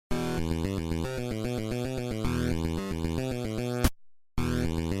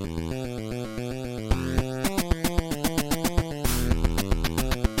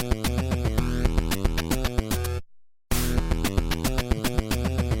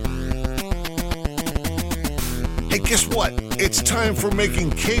Guess what? It's time for Making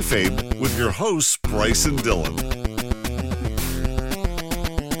Kayfabe with your hosts, Bryce and Dylan.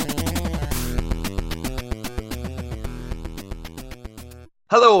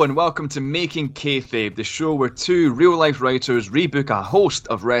 Hello and welcome to Making Kayfabe, the show where two real-life writers rebook a host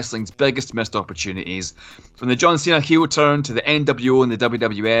of wrestling's biggest missed opportunities. From the John Cena heel turn to the NWO and the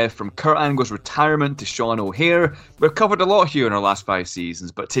WWF, from Kurt Angle's retirement to Sean O'Haire, we've covered a lot here in our last 5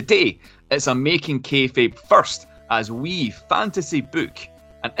 seasons, but today it's a Making Kayfabe first as we fantasy book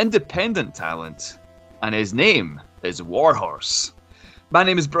an independent talent, and his name is Warhorse. My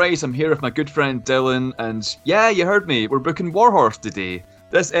name is Bryce, I'm here with my good friend Dylan, and yeah, you heard me, we're booking Warhorse today.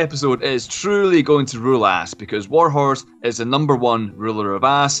 This episode is truly going to rule ass because Warhorse is the #1 ruler of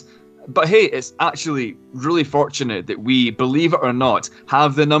ass. But hey, it's actually really fortunate that we, believe it or not,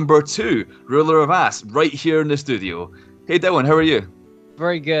 have the #2 ruler of ass right here in the studio. Hey Dylan, how are you?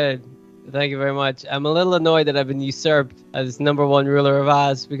 Very good. Thank you very much. I'm a little annoyed that I've been usurped as #1 ruler of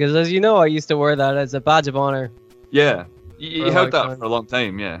ass because, as you know, I used to wear that as a badge of honor. Yeah. You held that for a long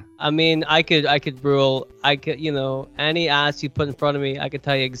time, yeah. I mean, I could rule. I could, any ass you put in front of me, I could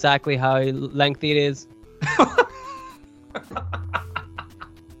tell you exactly how lengthy it is. I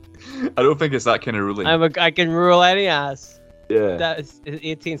don't think it's that kind of ruling. I can rule any ass. Yeah. That's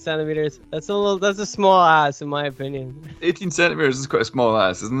 18 centimeters. That's a small ass in my opinion. 18 centimeters is quite a small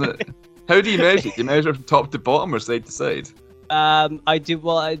ass, isn't it? How do you measure it? Do you measure from top to bottom or side to side? I do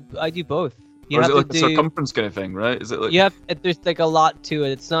both. Or is it like a circumference kind of thing, right? Is it like... There's like a lot to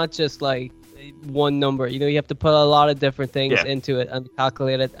it. It's not just like one number. You have to put a lot of different things into it and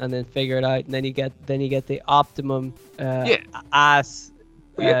calculate it and then figure it out. And then you get the optimum ass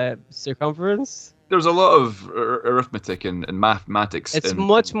circumference. There's a lot of arithmetic and mathematics. It's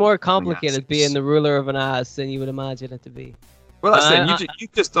much more complicated being the ruler of an ass than you would imagine it to be. Well, that's it. You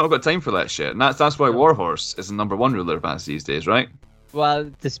just don't got time for that shit. And that's why Warhorse is the #1 ruler of ass these days, right?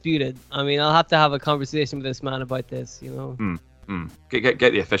 Well, disputed. I mean, I'll have to have a conversation with this man about this, Get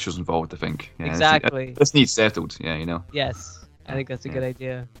the officials involved, I think. Yeah, exactly. This needs settled, Yes, I think that's a good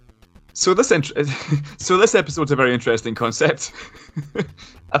idea. So this episode's a very interesting concept.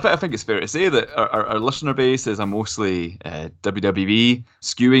 I think it's fair to say that our listener base is a mostly WWE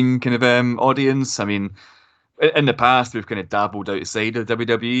skewing kind of audience. I mean, in the past, we've kind of dabbled outside of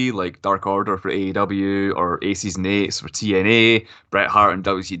WWE, like Dark Order for AEW or Aces and Eights for TNA, Bret Hart and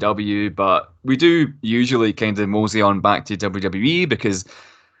WCW, but we do usually kind of mosey on back to WWE because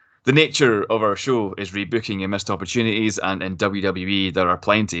the nature of our show is rebooking and missed opportunities, and in WWE there are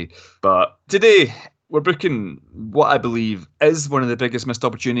plenty. But today, we're booking what I believe is one of the biggest missed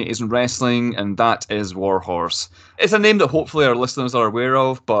opportunities in wrestling, and that is Warhorse. It's a name that hopefully our listeners are aware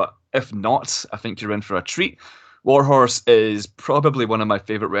of, but if not, I think you're in for a treat. Warhorse is probably one of my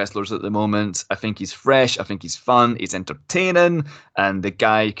favourite wrestlers at the moment. I think he's fresh, I think he's fun, he's entertaining, and the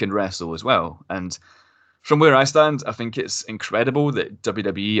guy can wrestle as well. And from where I stand, I think it's incredible that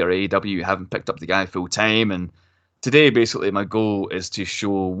WWE or AEW haven't picked up the guy full time. And today, basically, my goal is to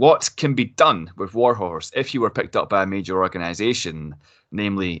show what can be done with Warhorse if he were picked up by a major organisation,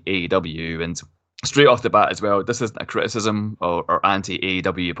 namely AEW. And straight off the bat as well, this isn't a criticism or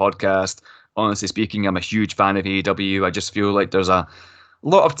anti-AEW podcast. Honestly speaking, I'm a huge fan of AEW. I just feel like there's a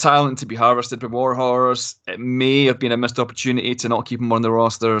lot of talent to be harvested with Warhorse. It may have been a missed opportunity to not keep him on the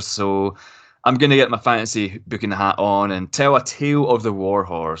roster, so I'm going to get my fantasy booking hat on and tell a tale of the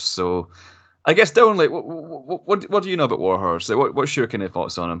Warhorse. So I guess, Dylan, like, what do you know about Warhorse? Like, what's your kind of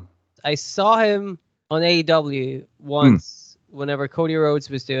thoughts on him? I saw him on AEW once whenever Cody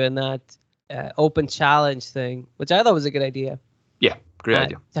Rhodes was doing that open challenge thing, which I thought was a good idea. Yeah, great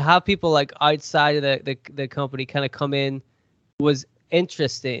idea. To have people like outside of the company kind of come in was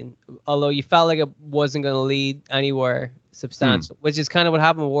interesting, although you felt like it wasn't going to lead anywhere substantial, which is kind of what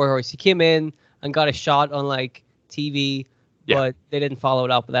happened with Warhorse. He came in and got a shot on like TV, but they didn't follow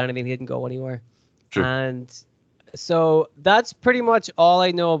it up with anything. He didn't go anywhere. True. And so that's pretty much all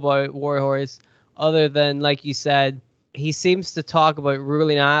I know about Warhorse, other than, like you said, he seems to talk about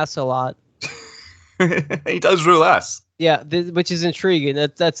ruling ass a lot. He does rule ass. Yeah, which is intriguing.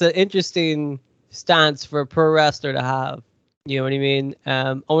 That's an interesting stance for a pro wrestler to have. You know what I mean?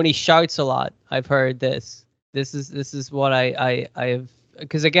 When he shouts a lot, I've heard this. This is what I have,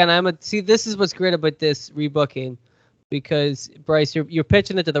 because again, this is what's great about this rebooking, because Bryce, you're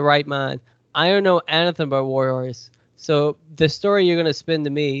pitching it to the right man. I don't know anything about Warhorse, so the story you're gonna spin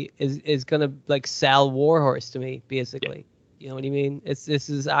to me is gonna like sell Warhorse to me, basically. You know what I mean? This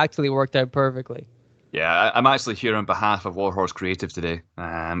has actually worked out perfectly. Yeah, I'm actually here on behalf of Warhorse Creative today,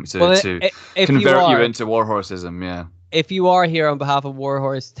 to convert you into Warhorseism. Yeah. If you are here on behalf of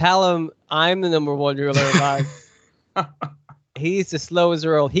Warhorse, tell him I'm the #1 ruler of ass. He's the slow as a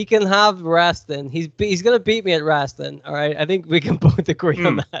roll. He can have wrestling. He's gonna beat me at wrestling. All right, I think we can both agree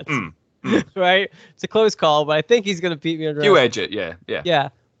on that. Right? It's a close call, but I think he's gonna beat me at wrestling. You edge it, yeah. Yeah,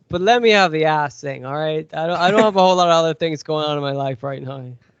 but let me have the ass thing. All right, I don't have a whole lot of other things going on in my life right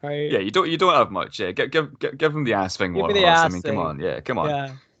now. Right? Yeah, you don't have much. Yeah, give him the ass thing. Give me the Warhorse. ass I mean, thing. come on. Yeah, come on.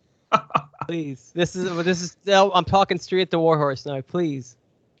 Yeah. Please, this is. No, I'm talking straight to Warhorse now. Please,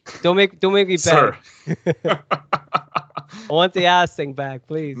 don't make me beg. Sir. I want the ass thing back,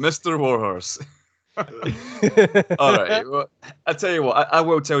 please. Mr. Warhorse. All right. Well, I tell you what, I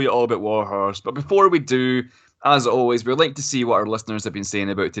will tell you all about Warhorse, but before we do, as always, we'd like to see what our listeners have been saying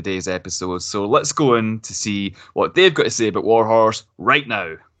about today's episode. So let's go in to see what they've got to say about Warhorse right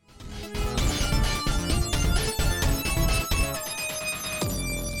now.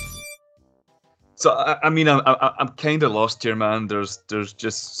 So I mean, I'm kind of lost here, man. There's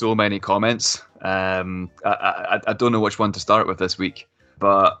just so many comments. I don't know which one to start with this week,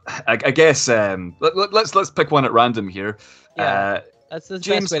 but I guess let's pick one at random here. Yeah, that's the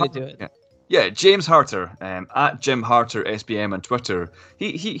best way to do it. Yeah, James Harter, at Jim Harter SBM on Twitter.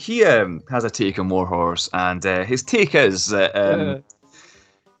 He has a take on Warhorse, and his take is that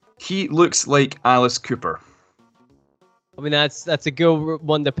he looks like Alice Cooper. I mean, that's a good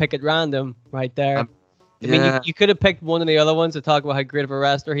one to pick at random right there. I yeah. mean, you could have picked one of the other ones to talk about how great of a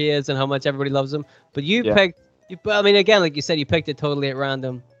wrestler he is and how much everybody loves him. But I mean, again, like you said, you picked it totally at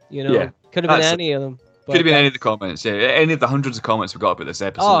random. You know, could have been any of them. Could have been any of the comments. Yeah, any of the hundreds of comments we got about this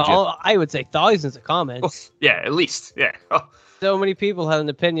episode. I would say thousands of comments. Yeah, at least. Yeah. So many people had an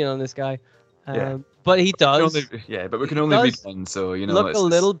opinion on this guy. But he does. But we can only read one, so you know. Look a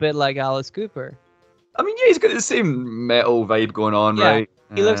little bit like Alice Cooper. I mean, yeah, he's got the same metal vibe going on, right?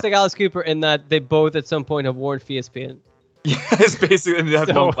 He looks like Alice Cooper in that they both at some point have worn face paint. Yeah, it's basically they have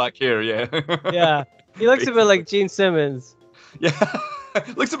long black hair, yeah. Yeah, he looks a bit like Gene Simmons. Yeah,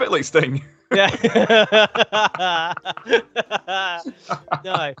 looks a bit like Sting. Yeah.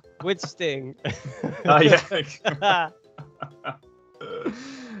 No, which Sting?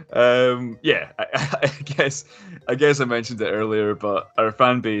 Yeah. I guess I mentioned it earlier, but our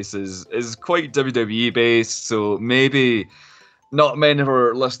fan base is quite WWE based, so maybe not many of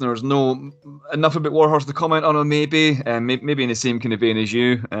our listeners know enough about Warhorse to comment on him. Maybe in the same kind of vein as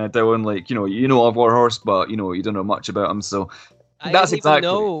you, Dylan. Like you know of Warhorse, but you don't know much about him. So I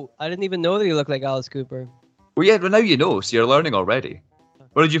didn't even know that he looked like Alice Cooper. Well, yeah, but now you know, so you're learning already.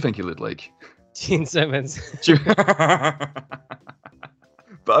 What did you think he looked like? Gene Simmons.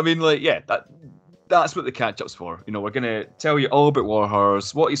 But I mean, like, yeah, that's what the catch-up's for. We're going to tell you all about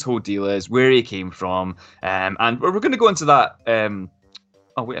Warhorse, what his whole deal is, where he came from, and we're going to go into that.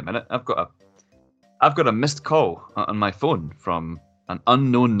 Oh, wait a minute. I've got a missed call on my phone from an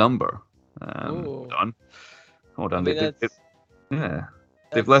unknown number. Hold on. They've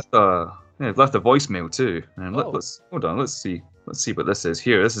left a voicemail too. And let's hold on. Let's see what this is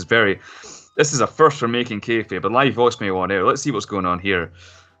here. This is a first for Making Kayfabe, a live voicemail on air. Let's see what's going on here.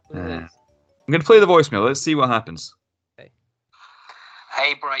 I'm going to play the voicemail. Let's see what happens. Okay.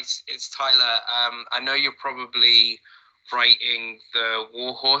 Hey, Bryce, it's Tyler. I know you're probably writing the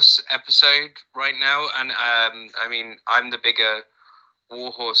Warhorse episode right now, and I mean, I'm the bigger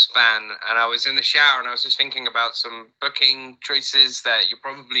Warhorse fan, and I was in the shower and I was just thinking about some booking choices that you're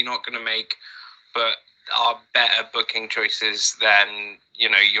probably not going to make, but are better booking choices than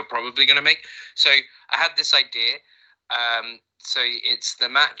you're probably going to make. So I had this idea. So it's the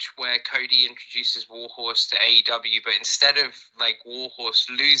match where Cody introduces Warhorse to AEW, but instead of like Warhorse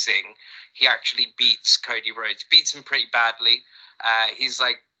losing, he actually beats Cody Rhodes, beats him pretty badly. He's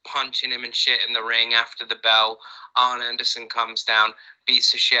like punching him and shit in the ring after the bell. Arn Anderson comes down,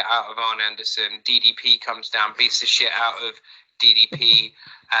 beats the shit out of Arn Anderson. DDP comes down, beats the shit out of DDP.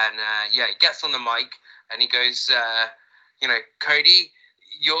 And he gets on the mic and he goes, Cody,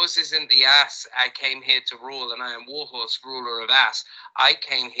 yours isn't the ass I came here to rule, and I am Warhorse, ruler of ass. I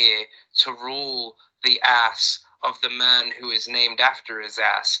came here to rule the ass of the man who is named after his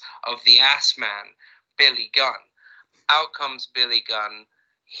ass, of the ass man, Billy Gunn. Out comes Billy Gunn.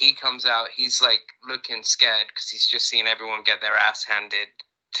 He comes out, he's like looking scared because he's just seen everyone get their ass handed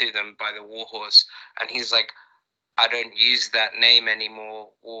to them by the Warhorse. And he's like, I don't use that name anymore,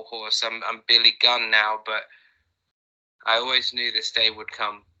 Warhorse. I'm Billy Gunn now, but I always knew this day would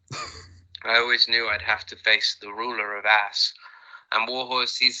come. I always knew I'd have to face the ruler of ass. And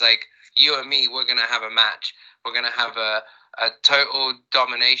Warhorse, he's like, you and me, we're going to have a match. We're going to have a total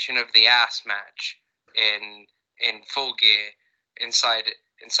domination of the ass match in full gear inside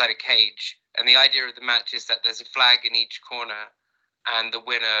a cage. And the idea of the match is that there's a flag in each corner, and the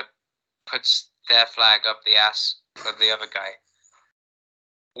winner puts their flag up the ass of the other guy.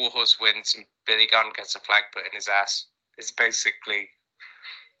 Warhorse wins and Billy Gunn gets a flag put in his ass. It's basically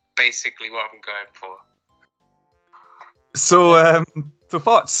what I'm going for. So,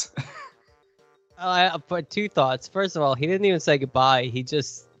 thoughts? But two thoughts. First of all, he didn't even say goodbye. He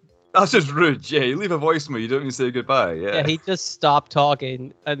just That's just rude. Yeah, you leave a voicemail, you don't even say goodbye. Yeah. he just stopped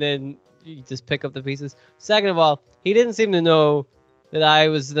talking, and then you just pick up the pieces. Second of all, he didn't seem to know that I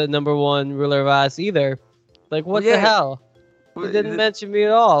was the number one ruler of Ass either. Like, what the hell? He didn't mention me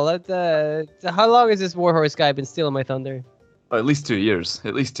at all. How long has this Warhorse guy been stealing my thunder? At least 2 years.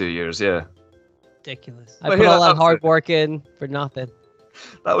 Yeah. Ridiculous. I put all that hard work in for nothing.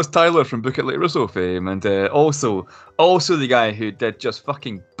 That was Tyler from Book It Like Russo fame, and also the guy who did just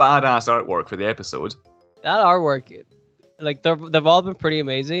fucking badass artwork for the episode. That artwork, like they've all been pretty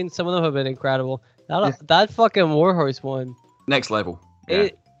amazing. Some of them have been incredible. That fucking Warhorse one, next level. Yeah.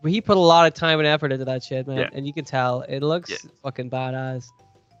 He put a lot of time and effort into that shit, man, Yeah. and you can tell it looks fucking badass.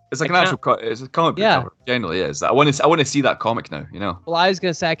 It's like an actual it's a comic book cover. Generally is. I want to see that comic now. You know. Well, I was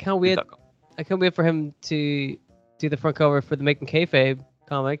gonna say I can't wait for him to do the front cover for the Making Kayfabe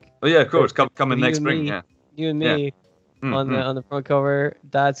comic. Oh yeah, of course. Coming next spring. Yeah. You and me on the front cover.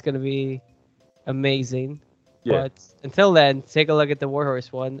 That's gonna be amazing. Yeah. But until then, take a look at the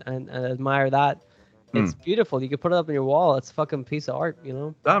Warhorse one and admire that. It's beautiful. You can put it up on your wall. It's a fucking piece of art, you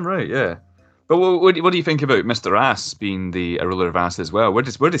know. Damn right, yeah. But what do you think about Mr. Ass being a ruler of Ass as well? Where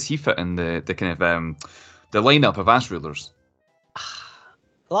does he fit in the kind of the lineup of Ass rulers?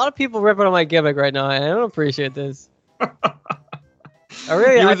 A lot of people ripping on my gimmick right now. I don't appreciate this. You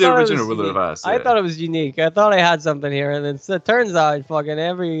were the original ruler of Ass. I thought it was unique. I thought I had something here, and then it turns out fucking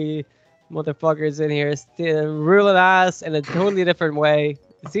every motherfucker's in here ruling Ass in a totally different way.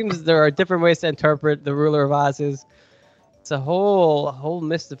 It seems there are different ways to interpret the ruler of asses. It's a whole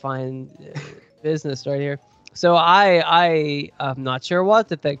mystifying business right here. So I'm not sure what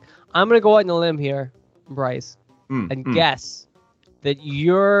to think. I'm gonna go out on a limb here, Bryce, and guess that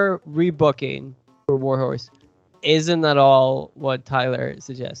your rebooking for Warhorse isn't at all what Tyler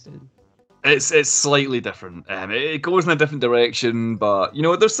suggested. It's slightly different. It goes in a different direction, but you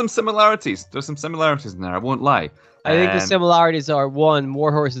know, there's some similarities. There's some similarities in there. I won't lie. I think the similarities are one,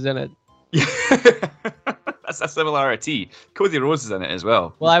 Warhorse is in it. That's a similarity. Cody Rhodes is in it as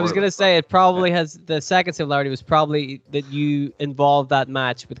well. Well, I was gonna say it probably has the second similarity was probably that you involved that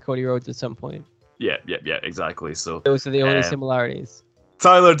match with Cody Rhodes at some point. Yeah, exactly. So those are the only similarities.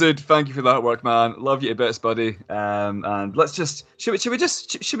 Tyler, dude, thank you for that work, man. Love you to bits, buddy. And let's just should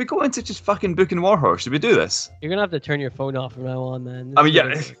we go into just fucking booking Warhorse? Should we do this? You're gonna have to turn your phone off from now on, man. I mean,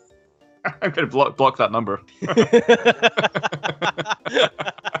 yeah. I'm gonna block that number.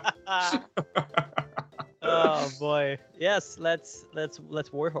 Oh boy. Yes, let's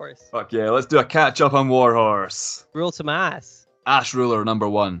Warhorse. Fuck yeah, let's do a catch up on Warhorse. Rule some ass. Ash Ruler number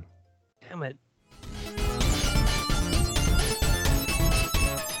 1. Damn it.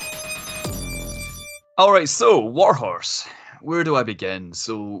 Alright, so Warhorse. Where do I begin?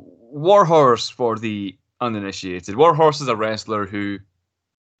 So Warhorse, for the uninitiated. Warhorse is a wrestler who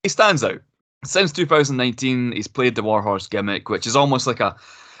he stands out. Since 2019, he's played the Warhorse gimmick, which is almost like a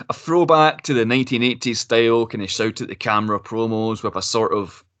throwback to the 1980s style, kind of shout at the camera promos with a sort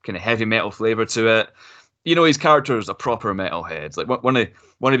of kind of heavy metal flavour to it. You know, his character is a proper metalhead. Like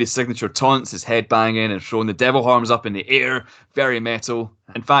one of his signature taunts is headbanging and throwing the devil horns up in the air. Very metal.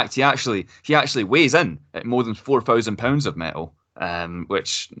 In fact, he actually weighs in at more than 4,000 pounds of metal,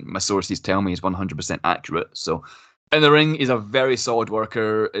 which my sources tell me is 100% accurate. So in the ring, he's a very solid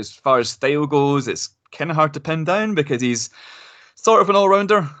worker. As far as style goes, it's kind of hard to pin down because he's sort of an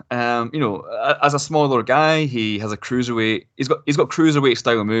all-rounder. You know, as a smaller guy, he has a cruiserweight. He's got cruiserweight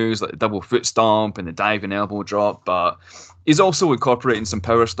style moves like the double foot stomp and the diving elbow drop, but he's also incorporating some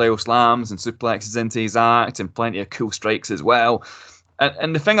power style slams and suplexes into his act and plenty of cool strikes as well.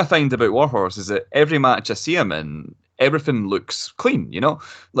 And the thing I find about Warhorse is that every match I see him in, everything looks clean, you know?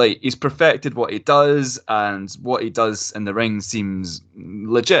 Like, he's perfected what he does, and what he does in the ring seems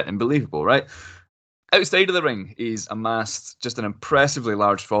legit and believable, right? Outside of the ring, he's amassed just an impressively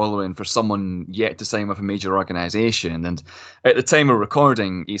large following for someone yet to sign with a major organisation. And at the time of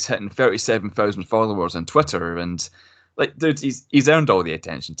recording, he's hitting 37,000 followers on Twitter. And, like, dude, he's earned all the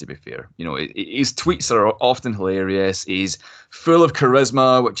attention, to be fair. You know, his tweets are often hilarious. He's full of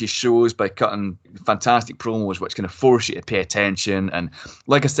charisma, which he shows by cutting fantastic promos, which kind of force you to pay attention. And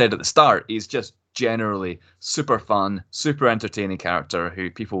like I said at the start, he's just generally super fun, super entertaining character who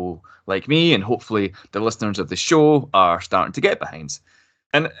people like me and hopefully the listeners of the show are starting to get behind.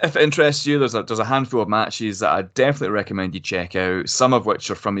 And if it interests you, there's a handful of matches that I definitely recommend you check out. Some of which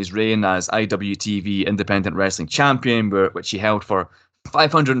are from his reign as IWTV Independent Wrestling Champion, which he held for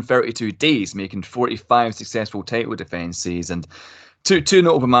 532 days, making 45 successful title defenses. And two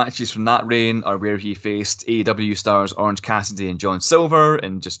notable matches from that reign are where he faced AEW stars Orange Cassidy and John Silver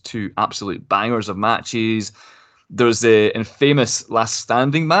in just two absolute bangers of matches. There's the infamous Last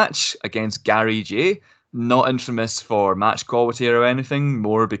Standing match against Gary J. Not infamous for match quality or anything,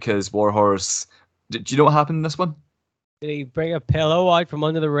 more because Warhorse... Do you know what happened in this one? Did he bring a pillow out from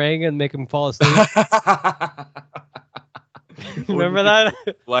under the ring and make him fall asleep? Remember that?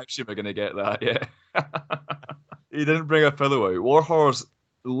 Live stream are going to get that, yeah. He didn't bring a pillow out. Warhorse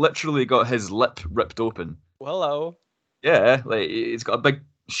literally got his lip ripped open. Hello. Yeah, like he's got a big,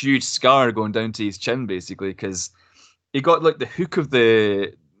 huge scar going down to his chin, basically, because he got like the hook of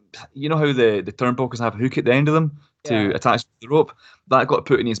the... You know how the turnbuckles have a hook at the end of them to attach to the rope? That got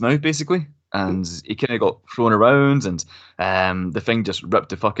put in his mouth, basically. And he kind of got thrown around, and the thing just ripped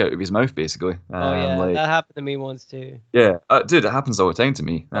the fuck out of his mouth, basically. That happened to me once, too. Yeah, dude, it happens all the time to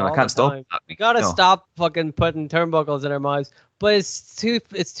me. I can't stop that. We gotta stop fucking putting turnbuckles in our mouths. But it's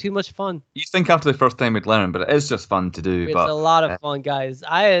too much fun. You think after the first time we'd learn, but it is just fun to do. It's a lot of fun, guys.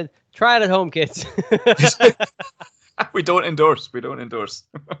 Try it at home, kids. We don't endorse.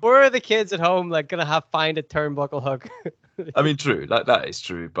 Where are the kids at home like gonna find a turnbuckle hook? I mean, true. That is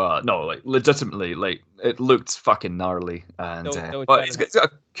true, but no, like legitimately, like it looked fucking gnarly, and but it's got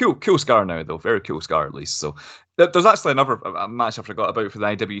a cool scar now, though. Very cool scar at least. So there's actually another match I forgot about for the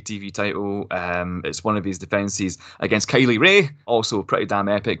IWTV title. It's one of his defenses against Kylie Ray, also pretty damn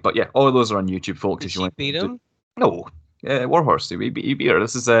epic. But yeah, all of those are on YouTube, folks. Did she beat him? No, yeah, Warhorse. He beat her.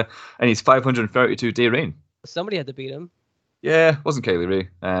 This is in his 532-day reign. Somebody had to beat him. Yeah, it wasn't Kylie Ray.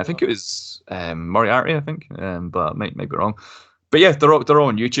 I think it was Moriarty, I think, but might be wrong. But yeah, they're all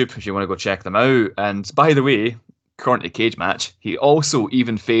on YouTube if you want to go check them out. And by the way, according to Cage Match, he also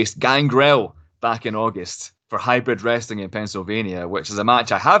even faced Gangrel back in August for Hybrid Wrestling in Pennsylvania, which is a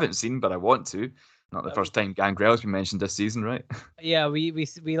match I haven't seen, but I want to. Not the first time Gangrel's been mentioned this season, right? Yeah, we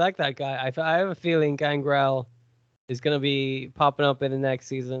like that guy. I have a feeling Gangrel is going to be popping up in the next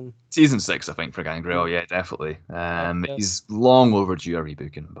season. Season 6, I think, for Gangrel. Yeah, definitely. He's long overdue a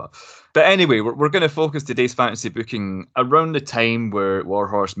rebooking. But anyway, we're going to focus today's fantasy booking around the time where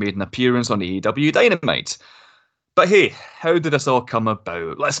Warhorse made an appearance on AEW Dynamite. But hey, how did this all come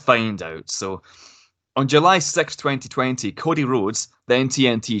about? Let's find out. So, on July 6, 2020, Cody Rhodes, then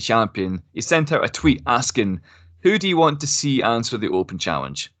TNT champion, he sent out a tweet asking, "Who do you want to see answer the open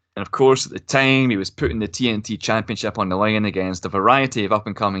challenge?" And of course, at the time, he was putting the TNT Championship on the line against a variety of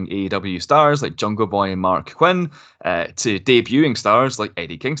up-and-coming AEW stars like Jungle Boy and Mark Quinn, to debuting stars like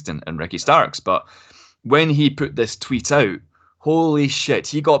Eddie Kingston and Ricky Starks. But when he put this tweet out, holy shit,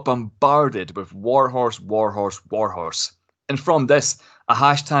 he got bombarded with Warhorse, Warhorse, Warhorse. And from this, a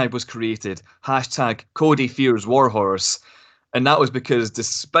hashtag was created, hashtag Cody Fears Warhorse. And that was because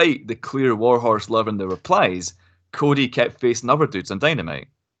despite the clear Warhorse love in the replies, Cody kept facing other dudes on Dynamite.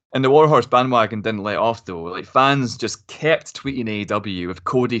 And the Warhorse bandwagon didn't let off, though. Like, fans just kept tweeting AEW with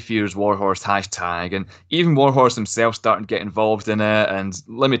Cody Fears Warhorse hashtag, and even Warhorse himself started to get involved in it. And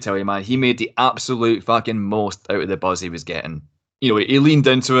let me tell you, man, he made the absolute fucking most out of the buzz he was getting. You know, he leaned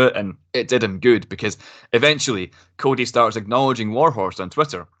into it, and it did him good, because eventually Cody starts acknowledging Warhorse on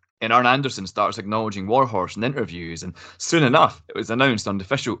Twitter, and Arn Anderson starts acknowledging Warhorse in interviews, and soon enough, it was announced on the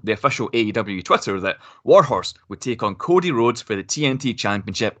official AEW Twitter that Warhorse would take on Cody Rhodes for the TNT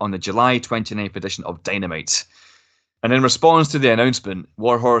Championship on the July 29th edition of Dynamite. And in response to the announcement,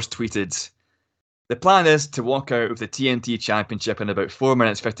 Warhorse tweeted, "The plan is to walk out of the TNT Championship in about 4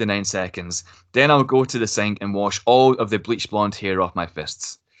 minutes 59 seconds. Then I'll go to the sink and wash all of the bleach blonde hair off my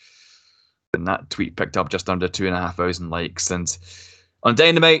fists." And that tweet picked up just under 2,500 likes. And on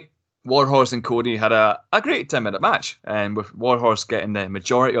Dynamite, Warhorse and Cody had a great 10-minute match, and with Warhorse getting the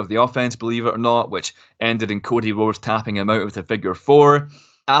majority of the offense, believe it or not, which ended in Cody Rhodes tapping him out with a figure 4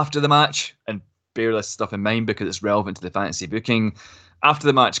 after the match. And bear this stuff in mind because it's relevant to the fantasy booking. After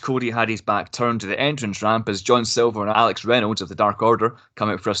the match, Cody had his back turned to the entrance ramp as John Silver and Alex Reynolds of the Dark Order come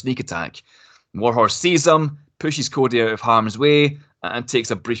out for a sneak attack. Warhorse sees them, pushes Cody out of harm's way, and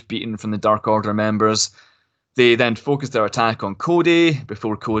takes a brief beating from the Dark Order members. They then focus their attack on Cody,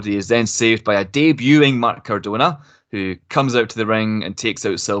 before Cody is then saved by a debuting Mark Cardona, who comes out to the ring and takes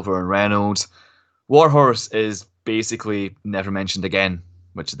out Silver and Reynolds. Warhorse is basically never mentioned again,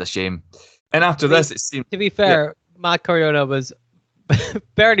 which is a shame. And after this, it seemed... To be fair, Matt Cardona was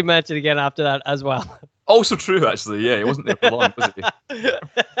barely mentioned again after that as well. Also true, actually. Yeah, he wasn't there for long, was he?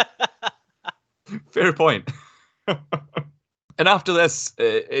 Fair point. And after this,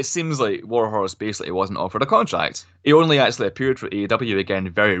 it seems like Warhorse basically wasn't offered a contract. He only actually appeared for AEW again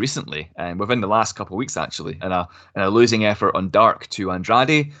very recently, within the last couple of weeks actually, in a losing effort on Dark to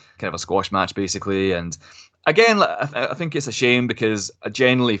Andrade, kind of a squash match basically. And again, I think it's a shame because I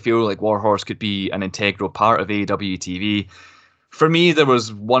genuinely feel like Warhorse could be an integral part of AEW TV. For me, there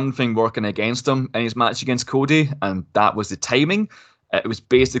was one thing working against him in his match against Cody, and that was the timing. It was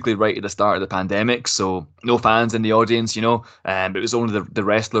basically right at the start of the pandemic, so no fans in the audience, you know. It was only the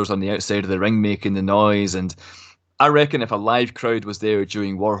wrestlers on the outside of the ring making the noise. And I reckon if a live crowd was there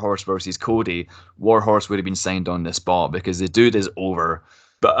during Warhorse versus Cody, Warhorse would have been signed on the spot because the dude is over.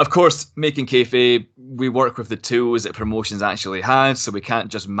 But of course, making kayfabe, we work with the tools that promotions actually had, so we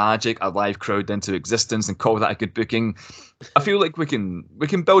can't just magic a live crowd into existence and call that a good booking. I feel like we can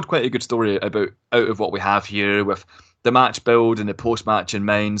build quite a good story out of what we have here with the match build and the post match in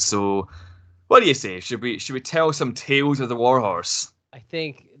mind. So, what do you say? Should we tell some tales of the Warhorse? I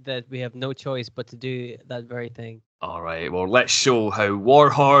think that we have no choice but to do that very thing. All right. Well, let's show how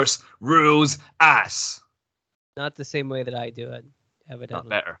Warhorse rules ass. Not the same way that I do it, evidently.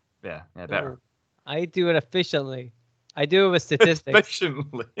 Not better. Yeah, better. No, I do it efficiently. I do it with statistics.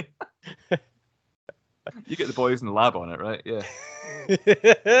 Efficiently. You get the boys in the lab on it, right? Yeah.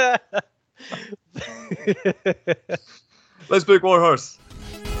 Let's book Warhorse.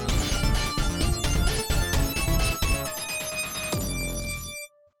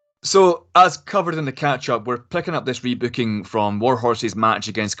 So, as covered in the catch-up, we're picking up this rebooking from Warhorse's match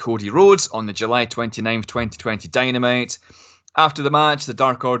against Cody Rhodes on the July 29th, 2020 Dynamite. After the match, the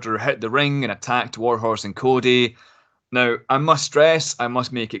Dark Order hit the ring and attacked Warhorse and Cody. Now, I must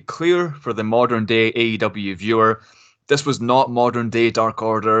make it clear for the modern-day AEW viewer, this was not modern-day Dark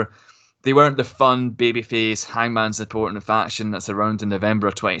Order. They weren't the fun, babyface, hangman supporting faction that's around in November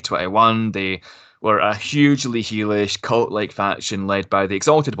of 2021. They were a hugely heelish, cult-like faction led by the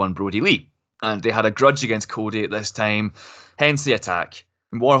Exalted One, Brody Lee. And they had a grudge against Cody at this time, hence the attack.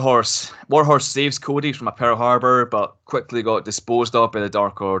 And Warhorse saves Cody from a Pearl Harbor, but quickly got disposed of by the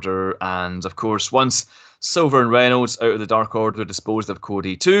Dark Order. And of course, once Silver and Reynolds out of the Dark Order disposed of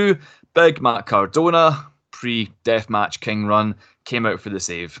Cody too, Big Matt Cardona, pre-Deathmatch King run, came out for the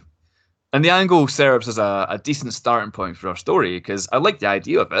save. And the angle serves as a decent starting point for our story, because I like the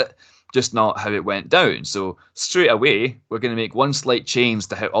idea of it, just not how it went down. So straight away, we're going to make one slight change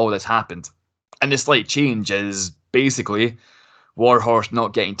to how all this happened. And the slight change is basically Warhorse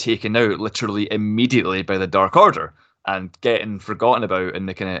not getting taken out literally immediately by the Dark Order and getting forgotten about in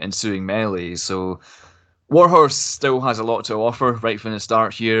the kind of ensuing melee. So Warhorse still has a lot to offer right from the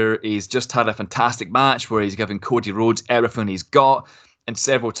start here. He's just had a fantastic match where he's given Cody Rhodes everything he's got. And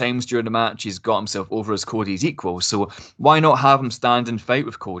several times during the match, he's got himself over as Cody's equal. So why not have him stand and fight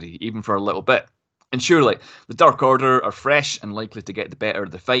with Cody, even for a little bit? And surely, the Dark Order are fresh and likely to get the better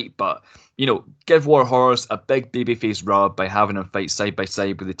of the fight, but, you know, give Warhorse a big babyface rub by having him fight side by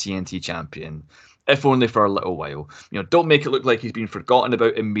side with the TNT champion. If only for a little while. You know, don't make it look like he's been forgotten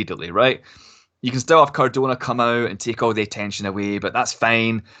about immediately, right? You can still have Cardona come out and take all the attention away, but that's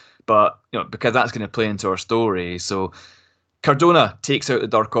fine. But, you know, because that's going to play into our story. So Cardona takes out the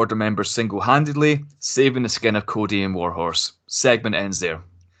Dark Order members single-handedly, saving the skin of Cody and Warhorse. Segment ends there.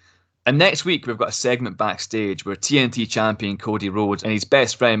 And next week, we've got a segment backstage where TNT champion Cody Rhodes and his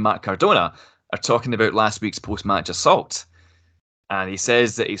best friend Matt Cardona are talking about last week's post-match assault. And he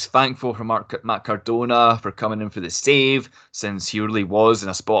says that he's thankful for Matt Cardona for coming in for the save, since he really was in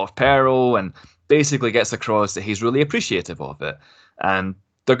a spot of peril, and basically gets across that he's really appreciative of it. And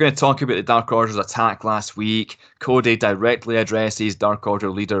they're going to talk about the Dark Order's attack last week. Cody directly addresses Dark Order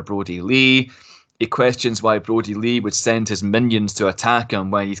leader Brody Lee. He questions why Brody Lee would send his minions to attack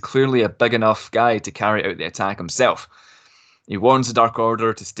him when he's clearly a big enough guy to carry out the attack himself. He warns the Dark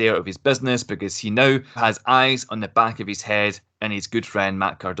Order to stay out of his business because he now has eyes on the back of his head and his good friend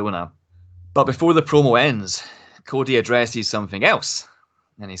Matt Cardona. But before the promo ends, Cody addresses something else.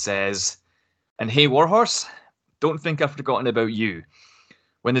 And he says, "And hey Warhorse, don't think I've forgotten about you.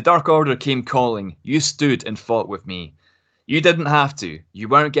 When the Dark Order came calling, you stood and fought with me. You didn't have to. You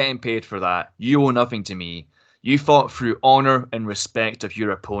weren't getting paid for that. You owe nothing to me. You fought through honour and respect of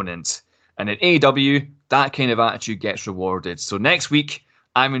your opponent. And in AEW, that kind of attitude gets rewarded. So next week,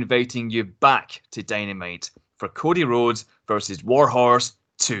 I'm inviting you back to Dynamite for Cody Rhodes versus Warhorse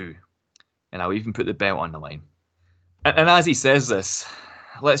 2. And I'll even put the belt on the line." And as he says this,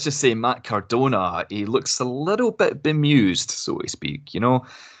 let's just say Matt Cardona, he looks a little bit bemused, so to speak. You know,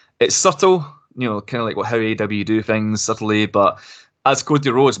 it's subtle, you know, kind of like how AEW do things subtly, but as Cody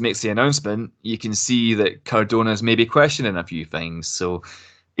Rhodes makes the announcement, you can see that Cardona's maybe questioning a few things. So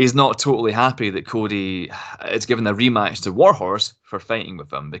he's not totally happy that Cody is given a rematch to Warhorse for fighting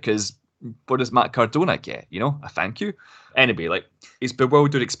with him, because what does Matt Cardona get? A thank you? Anyway, his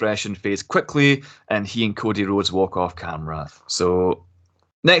bewildered expression fades quickly, and he and Cody Rhodes walk off camera. So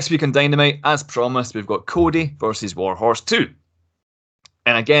next week on Dynamite, as promised, we've got Cody versus Warhorse 2.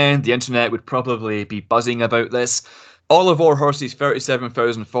 And again, the internet would probably be buzzing about this. All of Warhorse's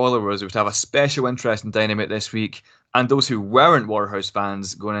 37,000 followers would have a special interest in Dynamite this week, and those who weren't Warhorse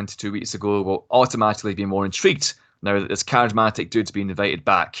fans going into 2 weeks ago will automatically be more intrigued now that this charismatic dude's been invited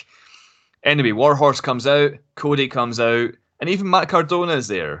back. Anyway, Warhorse comes out, Cody comes out, and even Matt Cardona is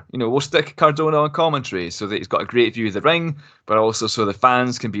there. We'll stick Cardona on commentary so that he's got a great view of the ring, but also so the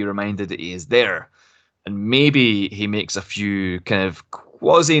fans can be reminded that he is there. And maybe he makes a few kind of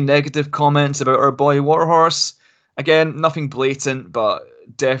quasi-negative comments about our boy Warhorse. Again, nothing blatant, but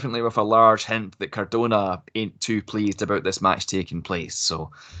definitely with a large hint that Cardona ain't too pleased about this match taking place.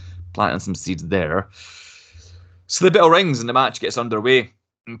 So, planting some seeds there. So the bell rings and the match gets underway.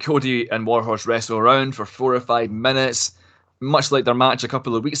 And Cody and Warhorse wrestle around for 4 or 5 minutes. Much like their match a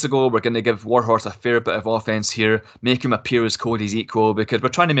couple of weeks ago, we're going to give Warhorse a fair bit of offense here, make him appear as Cody's equal, because we're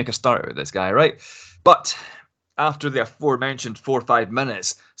trying to make a start out of this guy, right? But after the aforementioned 4 or 5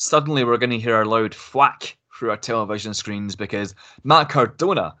 minutes, suddenly we're going to hear a loud thwack through our television screens, because Matt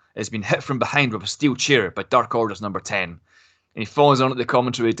Cardona has been hit from behind with a steel chair by Dark Order's number 10. And he falls on at the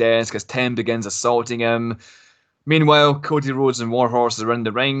commentary desk as 10 begins assaulting him. Meanwhile, Cody Rhodes and Warhorse are in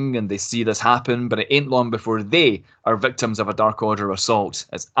the ring and they see this happen, but it ain't long before they are victims of a Dark Order assault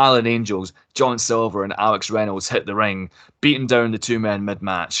as Alan Angels, John Silver and Alex Reynolds hit the ring, beating down the two men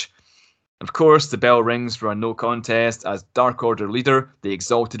mid-match. Of course, the bell rings for a no contest as Dark Order leader, the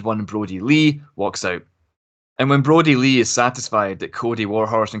Exalted One Brody Lee, walks out. And when Brody Lee is satisfied that Cody,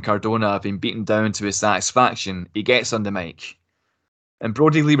 Warhorse and Cardona have been beaten down to his satisfaction, he gets on the mic. And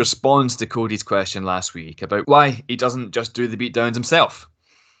Brody Lee responds to Cody's question last week about why he doesn't just do the beatdowns himself.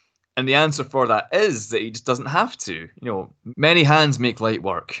 And the answer for that is that he just doesn't have to. Many hands make light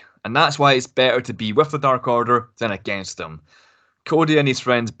work. And that's why it's better to be with the Dark Order than against them. Cody and his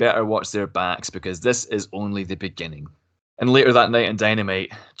friends better watch their backs, because this is only the beginning. And later that night in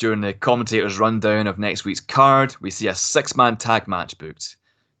Dynamite, during the commentator's rundown of next week's card, we see a 6-man tag match booked.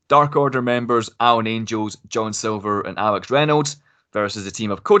 Dark Order members Alan Angels, John Silver and Alex Reynolds versus the team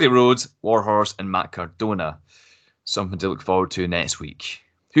of Cody Rhodes, Warhorse and Matt Cardona. Something to look forward to next week.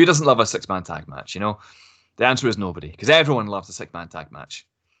 Who doesn't love a 6-man tag match, The answer is nobody, because everyone loves a 6-man tag match.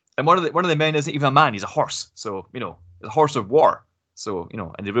 And one of the men isn't even a man, he's a horse. So, a horse of war. So,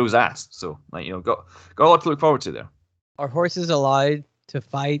 and the rules ass. So, got a lot to look forward to there. Are horses allowed to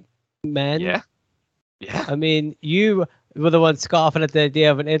fight men? Yeah. I mean, you were the one scoffing at the idea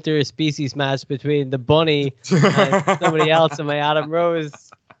of an interspecies match between the bunny and somebody else in my Adam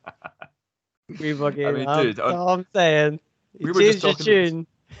Rose rebook game. Dude, that's all I'm saying. We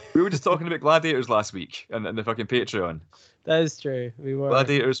were just talking about gladiators last week and the fucking Patreon. That is true. We were.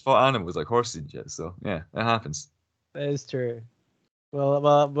 Gladiators fought animals like horses and shit. So yeah, it happens. That is true. We'll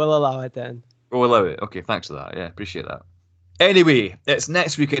allow it then. We'll allow it. Okay, thanks for that. Yeah, appreciate that. Anyway, it's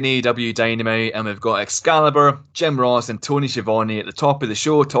next week in AEW Dynamite, and we've got Excalibur, Jim Ross, and Tony Schiavone at the top of the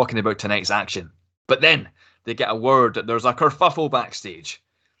show talking about tonight's action. But then they get a word that there's a kerfuffle backstage.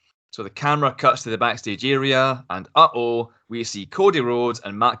 So the camera cuts to the backstage area, and we see Cody Rhodes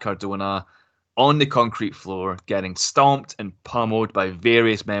and Matt Cardona on the concrete floor getting stomped and pummeled by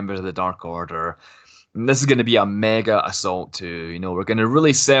various members of the Dark Order. And this is going to be a mega assault too. We're going to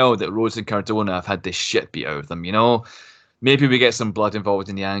really sell that Rhodes and Cardona have had this shit beat out of them, Maybe we get some blood involved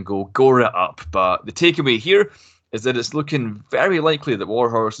in the angle, gore it up. But the takeaway here is that it's looking very likely that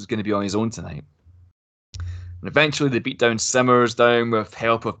Warhorse is going to be on his own tonight. And eventually the beatdown simmers down with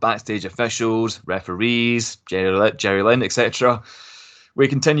help of backstage officials, referees, Jerry Lynn, etc. We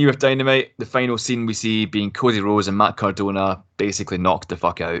continue with Dynamite. The final scene we see being Cody Rhodes and Matt Cardona basically knocked the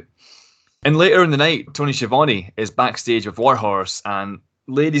fuck out. And later in the night, Tony Schiavone is backstage with Warhorse, and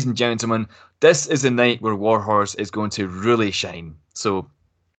ladies and gentlemen, this is the night where Warhorse is going to really shine. So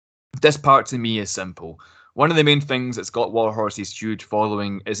this part to me is simple. One of the main things that's got Warhorse's huge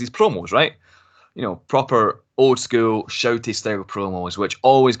following is his promos, right? Proper old school, shouty style promos, which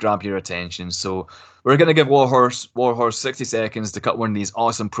always grab your attention. So we're going to give Warhorse 60 seconds to cut one of these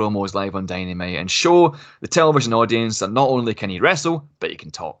awesome promos live on Dynamite and show the television audience that not only can he wrestle, but he can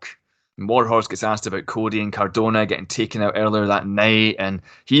talk. And Warhorse gets asked about Cody and Cardona getting taken out earlier that night, and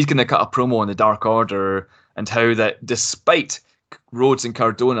he's going to cut a promo on the Dark Order and how that despite Rhodes and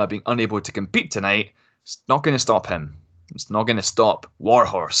Cardona being unable to compete tonight, it's not going to stop him. It's not going to stop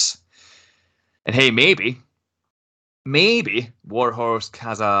Warhorse. And hey, maybe Maybe Warhorse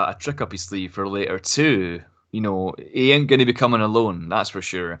has a trick up his sleeve for later too. He ain't going to be coming alone, that's for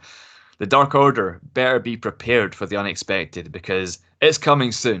sure. The Dark Order better be prepared for the unexpected because it's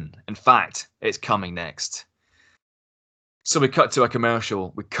coming soon. In fact, it's coming next. So we cut to a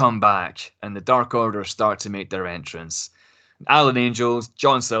commercial, we come back, and the Dark Order start to make their entrance. Alan Angels,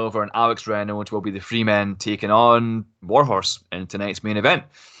 John Silver, and Alex Reynolds will be the three men taking on Warhorse in tonight's main event.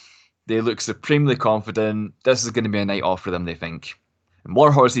 They look supremely confident. This is going to be a night off for them, they think. And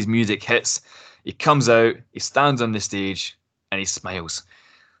Warhorse's music hits. He comes out, he stands on the stage, and he smiles.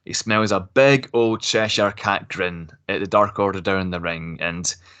 He smiles a big old Cheshire cat grin at the Dark Order down the ring.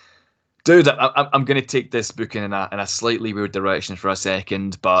 And, dude, I'm going to take this booking in a slightly weird direction for a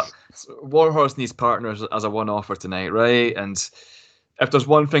second, but Warhorse needs partners as a one-off for tonight, right? And if there's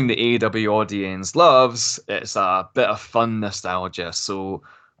one thing the AEW audience loves, it's a bit of fun nostalgia. So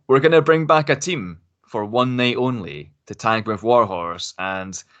we're going to bring back a team for one night only to tag with Warhorse,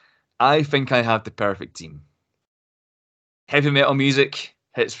 and I think I have the perfect team. Heavy metal music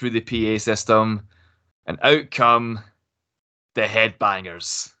hits through the PA system, and out come the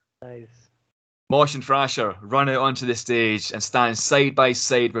Headbangers. Nice. Mosh and Thrasher run out onto the stage and stand side by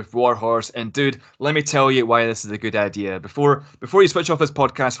side with Warhorse. And dude, let me tell you why this is a good idea. Before you switch off this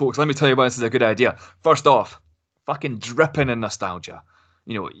podcast, folks, let me tell you why this is a good idea. First off, fucking dripping in nostalgia.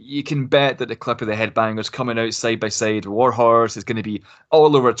 You can bet that the clip of the Headbangers coming out side by side with Warhorse is going to be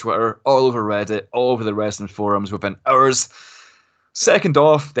all over Twitter, all over Reddit, all over the wrestling forums within hours. Second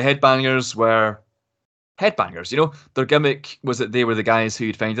off, the Headbangers were headbangers. Their gimmick was that they were the guys who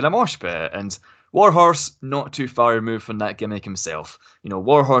you'd find in a mosh pit, and Warhorse not too far removed from that gimmick himself.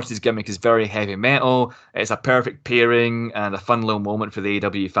 Warhorse's gimmick is very heavy metal. It's a perfect pairing and a fun little moment for the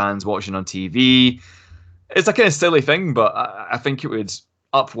AEW fans watching on TV. It's a kind of silly thing, but I think it would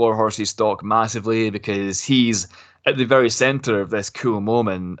up Warhorse's stock massively because he's at the very center of this cool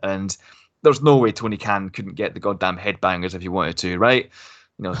moment, and there's no way Tony Khan couldn't get the goddamn Headbangers if he wanted to, right?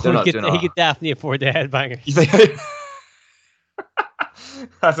 They're not doing He could definitely afford the Headbangers.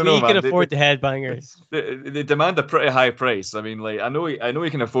 I don't know, he man. can afford the Headbangers. They demand a pretty high price. I mean, I know he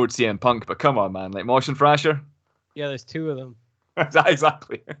can afford CM Punk, but come on, man. Like Mosh and Thrasher. Yeah, there's two of them.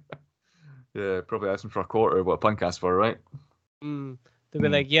 Exactly. Yeah, probably asking for a quarter of what Punk asked for, right? They'll be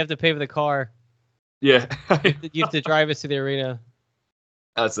like, you have to pay for the car. Yeah. You have to drive us to the arena.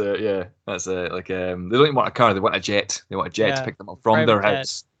 That's it, yeah. That's it. Like, they don't even want a car, they want a jet. They want a jet to pick them up from their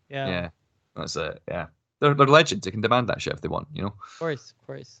house. Yeah. That's it, yeah. They're legends. They can demand that shit if they want, Of course.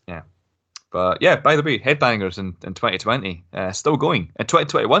 Yeah. But yeah, by the way, Headbangers in 2020, still going. And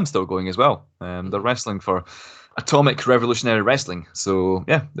 2021 still going as well. They're wrestling for Atomic Revolutionary Wrestling. So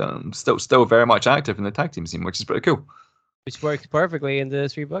yeah, still very much active in the tag team scene, which is pretty cool. Which works perfectly in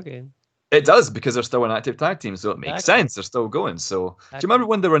this rebooking. It does, because they're still an active tag team, so it makes sense. They're still going. So, do you remember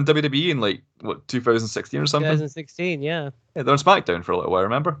when they were in WWE in 2016 or something? 2016, yeah. Yeah, they're on SmackDown for a little while,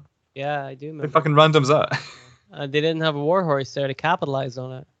 remember? Yeah, I do remember. They fucking randoms that. They didn't have a Warhorse there to capitalize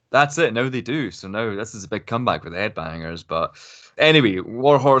on it. That's it. Now they do. So now this is a big comeback for the Headbangers. But anyway,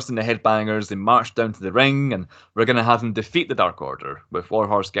 Warhorse and the Headbangers, they march down to the ring, and we're going to have them defeat the Dark Order, with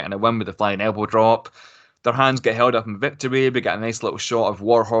Warhorse getting a win with the flying elbow drop. Their hands get held up in victory. We get a nice little shot of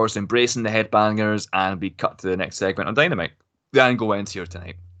Warhorse embracing the Headbangers, and we cut to the next segment on Dynamite. The angle ends here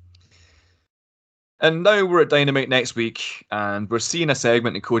tonight. And now we're at Dynamite next week, and we're seeing a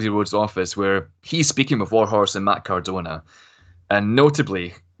segment in Cody Rhodes' office where he's speaking with Warhorse and Matt Cardona. And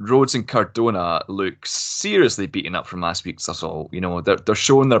notably, Rhodes and Cardona look seriously beaten up from last week's assault. They're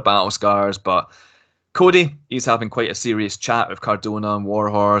showing their battle scars, but Cody, he's having quite a serious chat with Cardona and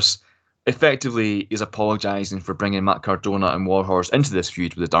Warhorse. Effectively, he's apologising for bringing Matt Cardona and Warhorse into this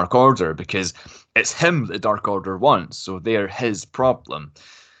feud with the Dark Order because it's him that the Dark Order wants, so they're his problem.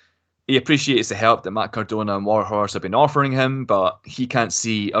 He appreciates the help that Matt Cardona and Warhorse have been offering him, but he can't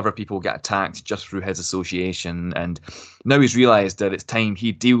see other people get attacked just through his association, and now he's realised that it's time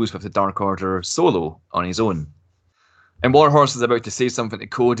he deals with the Dark Order solo on his own. And Warhorse is about to say something to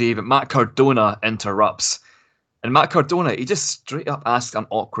Cody, but Matt Cardona interrupts. And Matt Cardona, he just straight up asks an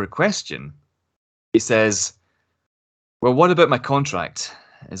awkward question. He says, well, what about my contract?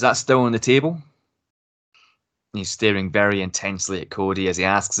 Is that still on the table? He's staring very intensely at Cody as he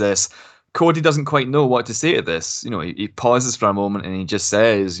asks this. Cody doesn't quite know what to say to this. He pauses for a moment and he just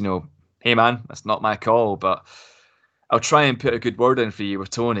says, hey man, that's not my call, but I'll try and put a good word in for you with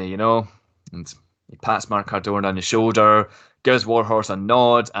Tony, And he pats Matt Cardona on the shoulder, gives Warhorse a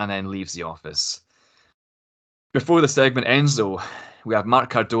nod, and then leaves the office. Before the segment ends, though, we have Matt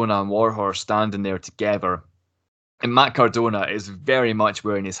Cardona and Warhorse standing there together. And Matt Cardona is very much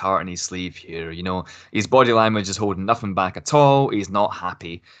wearing his heart on his sleeve here. You know, his body language is holding nothing back at all. He's not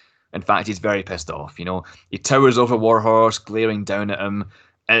happy. In fact, he's very pissed off. You know, he towers over Warhorse, glaring down at him,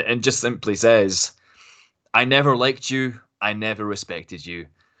 and just simply says, "I never liked you. I never respected you.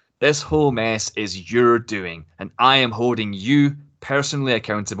 This whole mess is your doing, and I am holding you personally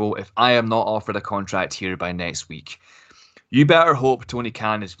accountable if I am not offered a contract here by next week. You better hope Tony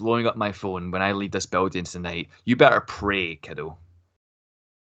Khan is blowing up my phone when I leave this building tonight. You better pray, kiddo."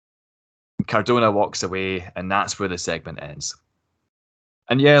 Cardona walks away, and that's where the segment ends.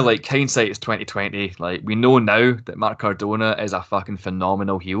 And yeah, like, hindsight is 2020. Like, we know now that Matt Cardona is a fucking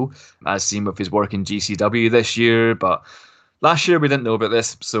phenomenal heel, as seen with his work in GCW this year, but last year we didn't know about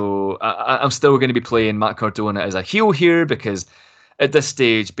this, so I'm still going to be playing Matt Cardona as a heel here, because at this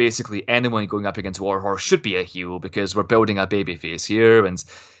stage, basically anyone going up against Warhorse should be a heel, because we're building a babyface here, and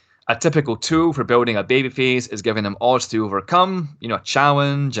a typical tool for building a babyface is giving him odds to overcome, you know, a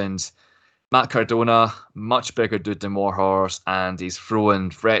challenge, and Matt Cardona, much bigger dude than Warhorse, and he's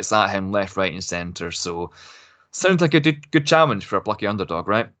throwing threats at him left, right, and centre. So, sounds like a good challenge for a plucky underdog,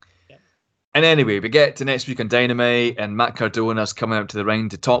 right? Yeah. And anyway, we get to next week on Dynamite, and Matt Cardona's coming out to the ring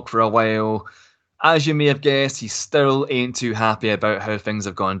to talk for a while. As you may have guessed, he still ain't too happy about how things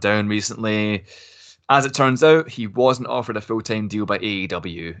have gone down recently. As it turns out, he wasn't offered a full-time deal by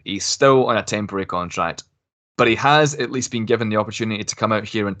AEW. He's still on a temporary contract. But he has at least been given the opportunity to come out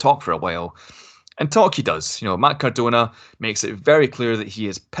here and talk for a while. And talk he does. You know, Matt Cardona makes it very clear that he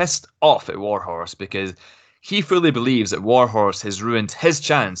is pissed off at Warhorse, because he fully believes that Warhorse has ruined his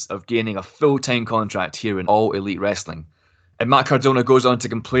chance of gaining a full-time contract here in All Elite Wrestling. And Matt Cardona goes on to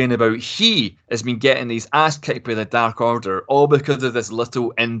complain about he has been getting his ass kicked by the Dark Order, all because of this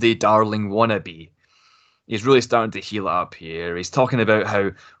little indie darling wannabe. He's really starting to heal it up here. He's talking about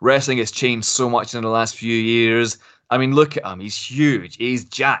how wrestling has changed so much in the last few years. I mean, look at him. He's huge. He's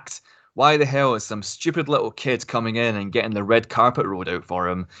jacked. Why the hell is some stupid little kid coming in and getting the red carpet rolled out for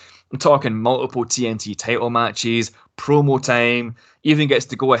him? I'm talking multiple TNT title matches, promo time, even gets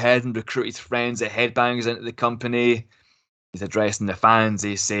to go ahead and recruit his friends that headbangers into the company. He's addressing the fans.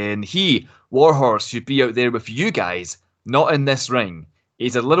 He's saying he, Warhorse, should be out there with you guys, not in this ring.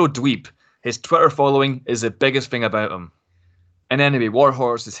 He's a little dweeb. His Twitter following is the biggest thing about him. And anyway,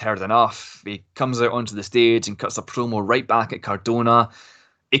 Warhorse has heard enough. He comes out onto the stage and cuts a promo right back at Cardona.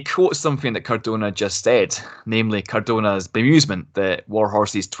 He quotes something that Cardona just said, namely Cardona's bemusement that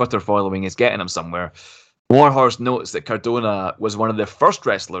Warhorse's Twitter following is getting him somewhere. Warhorse notes that Cardona was one of the first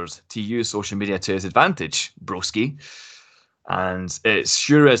wrestlers to use social media to his advantage, broski. And it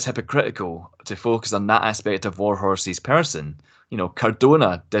sure is hypocritical to focus on that aspect of Warhorse's person. You know,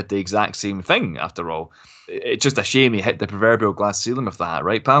 Cardona did the exact same thing, after all. It's just a shame he hit the proverbial glass ceiling with that,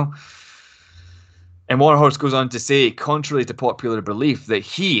 right, pal? And Warhorse goes on to say, contrary to popular belief, that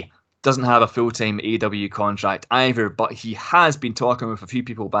he doesn't have a full-time AEW contract either, but he has been talking with a few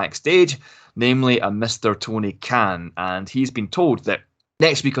people backstage, namely a Mr. Tony Khan, and he's been told that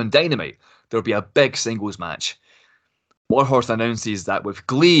next week on Dynamite, there'll be a big singles match. Warhorse announces that with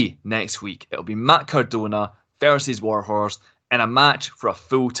Glee next week, it'll be Matt Cardona versus Warhorse in a match for a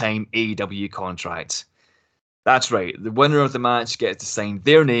full-time AEW contract. That's right, the winner of the match gets to sign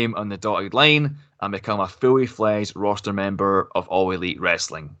their name on the dotted line and become a fully fledged roster member of All Elite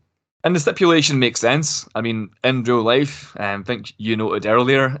Wrestling. And the stipulation makes sense. I mean, in real life, I think you noted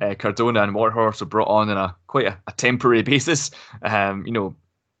earlier, Cardona and Warhorse were brought on a quite a temporary basis. You know,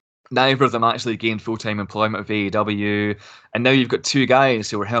 neither of them actually gained full-time employment with AEW, and now you've got two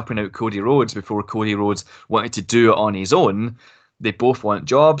guys who were helping out Cody Rhodes before Cody Rhodes wanted to do it on his own. They both want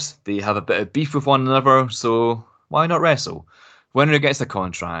jobs, they have a bit of beef with one another, so why not wrestle? Winner gets a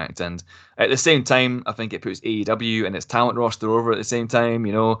contract, and at the same time, I think it puts AEW and its talent roster over at the same time.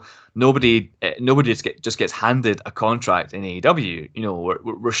 You know, nobody just gets handed a contract in AEW. You know,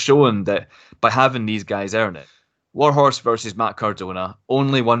 we're showing that by having these guys earn it. Warhorse versus Matt Cardona,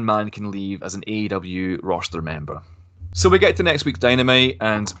 only one man can leave as an AEW roster member. So we get to next week's Dynamite,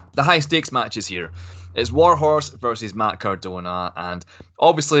 and the high stakes match is here. It's Warhorse versus Matt Cardona, and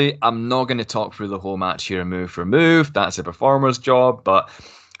obviously I'm not going to talk through the whole match here move for move, that's a performer's job, but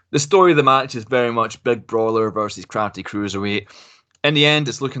the story of the match is very much Big Brawler versus Crafty Cruiserweight. In the end,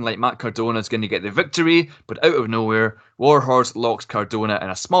 it's looking like Matt Cardona is going to get the victory, but out of nowhere, Warhorse locks Cardona in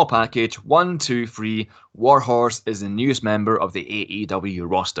a small package. 1, 2, 3. Warhorse is the newest member of the AEW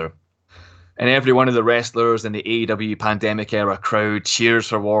roster. And every one of the wrestlers in the AEW pandemic era crowd cheers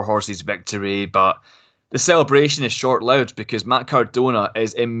for Warhorse's victory, but the celebration is short-lived because Matt Cardona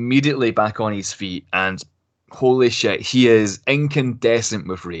is immediately back on his feet, and holy shit, he is incandescent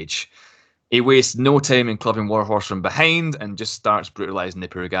with rage. He wastes no time in clubbing Warhorse from behind and just starts brutalising the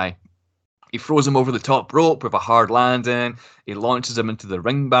poor guy. He throws him over the top rope with a hard landing. He launches him into the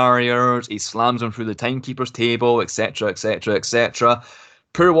ring barriers. He slams him through the timekeeper's table, etc., etc., etc.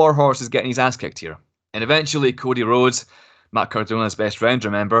 Poor Warhorse is getting his ass kicked here. And eventually, Cody Rhodes, Matt Cardona's best friend,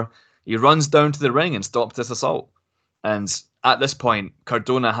 remember, he runs down to the ring and stops this assault. And at this point,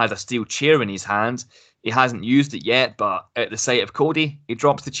 Cardona has a steel chair in his hand. He hasn't used it yet, but at the sight of Cody, he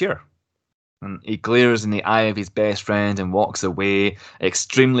drops the chair. And he glares in the eye of his best friend and walks away,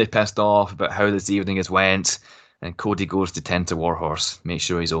 extremely pissed off about how this evening has went. And Cody goes to tend to Warhorse, make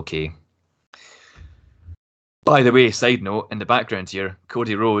sure he's okay. By the way, side note, in the background here,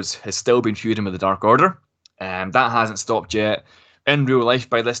 Cody Rhodes has still been feuding with the Dark Order. That hasn't stopped yet. In real life,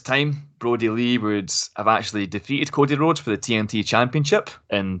 by this time, Brody Lee would have actually defeated Cody Rhodes for the TNT Championship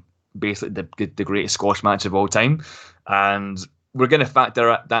in basically the greatest squash match of all time. And we're going to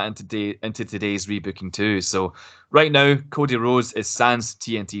factor that into today's rebooking too. So right now, Cody Rhodes is sans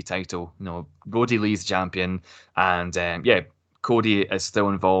TNT title. Brody Lee's champion. And Cody is still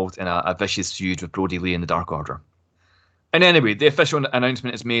involved in a vicious feud with Brody Lee and the Dark Order. And anyway, the official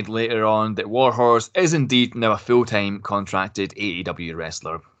announcement is made later on that Warhorse is indeed now a full-time contracted AEW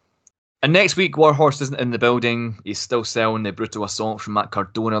wrestler. And next week, Warhorse isn't in the building. He's still selling the brutal assault from Matt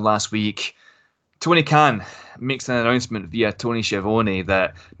Cardona last week. Tony Khan makes an announcement via Tony Schiavone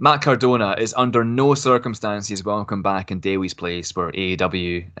that Matt Cardona is under no circumstances welcome back in Daily's Place, where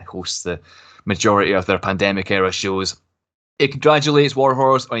AEW hosts the majority of their pandemic-era shows. He congratulates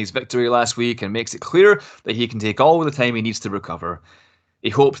Warhorse on his victory last week and makes it clear that he can take all the time he needs to recover. He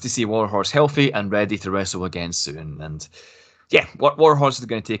hopes to see Warhorse healthy and ready to wrestle again soon. And yeah, Warhorse is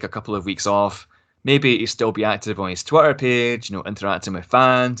going to take a couple of weeks off. Maybe he'll still be active on his Twitter page, interacting with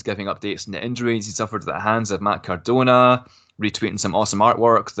fans, giving updates on the injuries he suffered at the hands of Matt Cardona, retweeting some awesome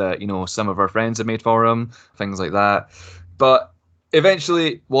artwork that, some of our friends have made for him, things like that. But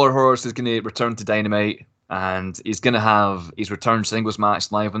eventually, Warhorse is going to return to Dynamite, and he's going to have his return singles match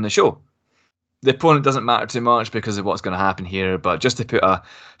live on the show. The opponent doesn't matter too much because of what's going to happen here, but just to put a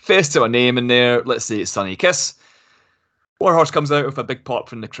face to a name in there, let's say it's Sonny Kiss. Warhorse comes out with a big pop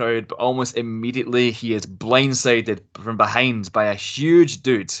from the crowd, but almost immediately he is blindsided from behind by a huge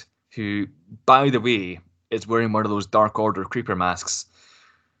dude who, by the way, is wearing one of those Dark Order creeper masks.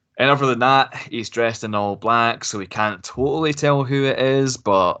 And other than that, he's dressed in all black, so we can't totally tell who it is,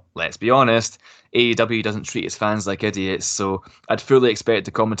 but let's be honest, AEW doesn't treat its fans like idiots, so I'd fully expect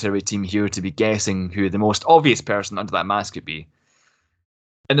the commentary team here to be guessing who the most obvious person under that mask could be.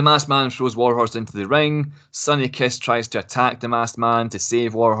 And the masked man throws Warhorse into the ring. Sonny Kiss tries to attack the masked man to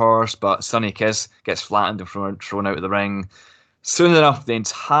save Warhorse, but Sonny Kiss gets flattened and thrown out of the ring. Soon enough, the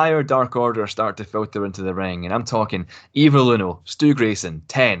entire Dark Order start to filter into the ring, and I'm talking Evil Uno, Stu Grayson,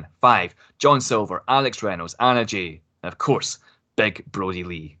 10, 5, John Silver, Alex Reynolds, Anna Jay, and of course, Big Brody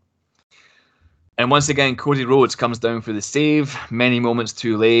Lee. And once again, Cody Rhodes comes down for the save, many moments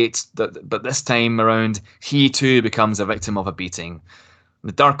too late, but this time around, he too becomes a victim of a beating.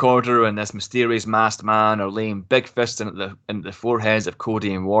 The Dark Order and this mysterious masked man are laying big fists into the foreheads of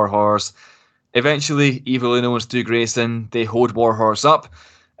Cody and Warhorse. Eventually, Evil Uno and Stu Grayson, they hold Warhorse up,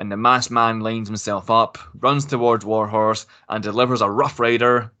 and the masked man lines himself up, runs towards Warhorse, and delivers a Rough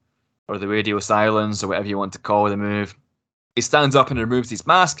Rider, or the radio silence, or whatever you want to call the move. He stands up and removes his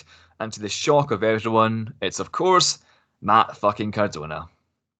mask, and to the shock of everyone, it's of course Matt fucking Cardona.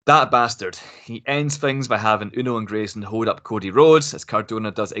 That bastard. He ends things by having Uno and Grayson hold up Cody Rhodes, as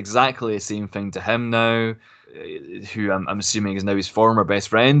Cardona does exactly the same thing to him now, who I'm assuming is now his former best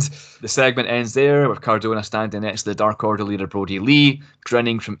friend. The segment ends there, with Cardona standing next to the Dark Order leader Brody Lee,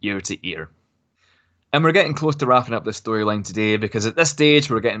 grinning from ear to ear. And we're getting close to wrapping up this storyline today, because at this stage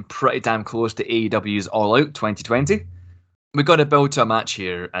we're getting pretty damn close to AEW's All Out 2020. We've got to build to a match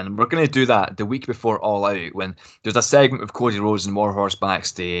here, and we're going to do that the week before All Out, when there's a segment with Cody Rhodes and Warhorse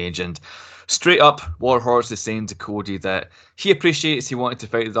backstage, and straight up, Warhorse is saying to Cody that he appreciates he wanted to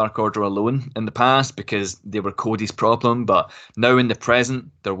fight the Dark Order alone in the past because they were Cody's problem, but now in the present,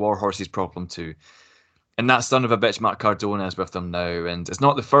 they're Warhorse's problem too. And that son of a bitch Matt Cardona is with them now, and it's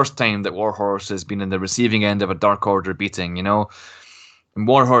not the first time that Warhorse has been in the receiving end of a Dark Order beating, And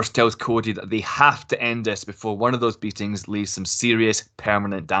Warhorse tells Cody that they have to end this before one of those beatings leaves some serious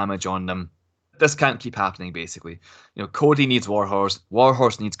permanent damage on them. This can't keep happening, basically. Cody needs Warhorse,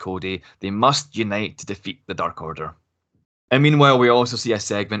 Warhorse needs Cody. They must unite to defeat the Dark Order. And meanwhile, we also see a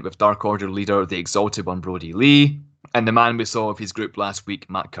segment with Dark Order leader, the Exalted One, Brody Lee, and the man we saw of his group last week,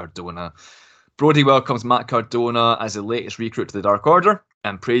 Matt Cardona. Brody welcomes Matt Cardona as the latest recruit to the Dark Order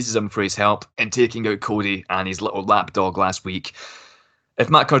and praises him for his help in taking out Cody and his little lapdog last week. If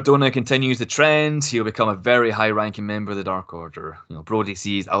Matt Cardona continues the trend, he'll become a very high-ranking member of the Dark Order. Brody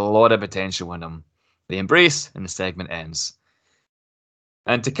sees a lot of potential in him. They embrace, and the segment ends.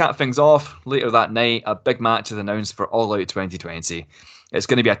 And to cap things off, later that night, a big match is announced for All Out 2020. It's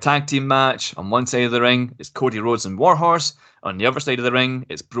going to be a tag team match. On one side of the ring, it's Cody Rhodes and Warhorse. On the other side of the ring,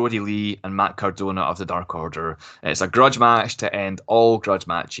 it's Brody Lee and Matt Cardona of the Dark Order. It's a grudge match to end all grudge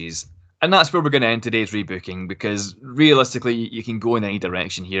matches. And that's where we're going to end today's rebooking, because realistically, you can go in any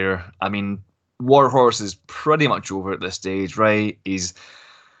direction here. I mean, Warhorse is pretty much over at this stage, right? He's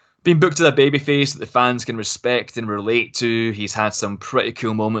been booked as a babyface that the fans can respect and relate to. He's had some pretty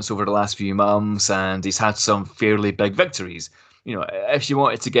cool moments over the last few months, and he's had some fairly big victories. If you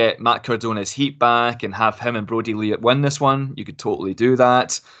wanted to get Matt Cardona's heat back and have him and Brody Lee win this one, you could totally do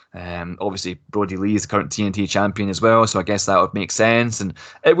that. Obviously, Brody Lee is the current TNT champion as well, so I guess that would make sense, and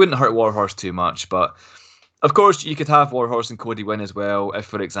it wouldn't hurt Warhorse too much. But of course, you could have Warhorse and Cody win as well if,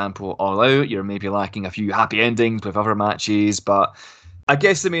 for example, All Out, you're maybe lacking a few happy endings with other matches. But I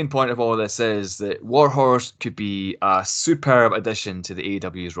guess the main point of all this is that Warhorse could be a superb addition to the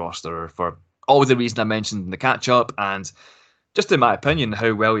AEW's roster for all the reasons I mentioned in the catch-up, and just in my opinion,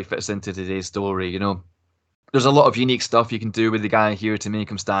 how well he fits into today's story. There's a lot of unique stuff you can do with the guy here to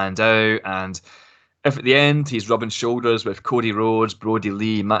make him stand out, and if at the end he's rubbing shoulders with Cody Rhodes, Brody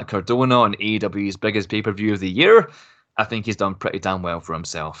Lee, Matt Cardona on AEW's biggest pay-per-view of the year, I think he's done pretty damn well for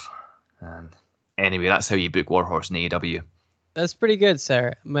himself. And anyway, that's how you book Warhorse in AEW. That's pretty good,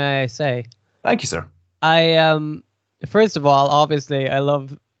 sir, may I say. Thank you, sir. First of all, obviously, I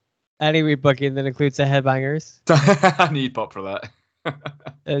love any rebooking that includes the headbangers. I need pop for that.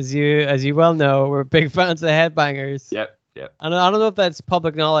 As you well know, we're big fans of the headbangers. Yep. And I don't know if that's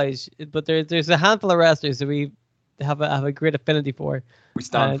public knowledge, but there's a handful of wrestlers that we have a great affinity for. We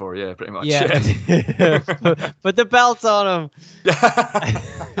stand for, yeah, pretty much. Yeah. Put the belts on them.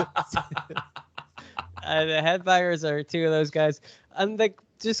 And the headbangers are two of those guys, and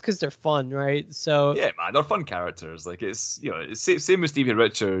just because they're fun, right? So yeah, man, they're fun characters. Like it's same with Stevie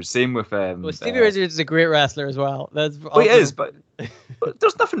Richards, same with Stevie Richards is a great wrestler as well. That's he is, but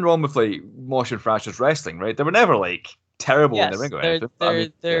there's nothing wrong with like Mosh and Thrasher's wrestling, right? They were never like terrible in the ring or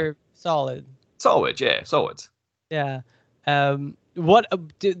anything. They're solid. Solid. Yeah. I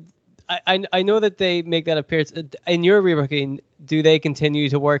know that they make that appearance in your rebooking. Do they continue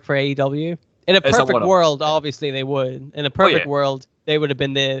to work for AEW? In a perfect world, obviously they would. In a perfect world, they would have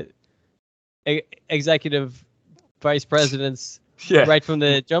been the executive vice presidents right from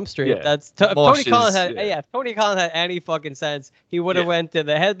the jump street. Yeah. That's if Tony Khan had if Tony Khan had any fucking sense, he would have went to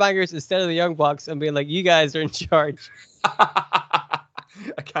the headbangers instead of the Young Bucks and been like, "You guys are in charge."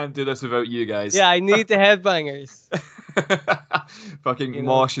 I can't do this without you guys. Yeah, I need the headbangers. Fucking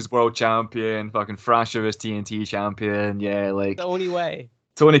Mosh is world champion. Fucking Thrasher is TNT champion. Yeah, like the only way.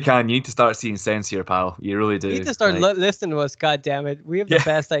 Tony Khan, you need to start seeing sense here, pal. You really do. You need to start listening to us, goddammit. We have the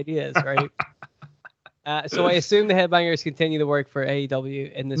best ideas, right? So I assume the headbangers continue to work for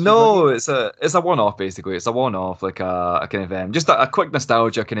AEW in this. No, it's a one-off basically. It's a one-off, like a kind of just a quick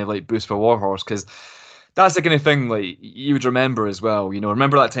nostalgia kind of like boost for Warhorse, because that's the kind of thing like you would remember as well.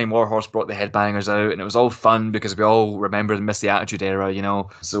 Remember that time Warhorse brought the headbangers out, and it was all fun because we all remember and miss the Attitude Era.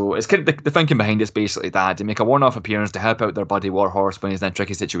 So it's kind of the thinking behind it's basically that to make a one-off appearance to help out their buddy Warhorse when he's in a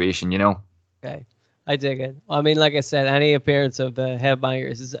tricky situation. Okay, I dig it. I mean, like I said, any appearance of the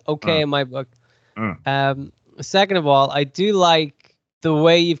headbangers is okay in my book. Second of all, I do like the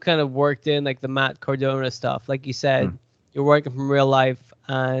way you've kind of worked in like the Matt Cardona stuff. Like you said, you're working from real life,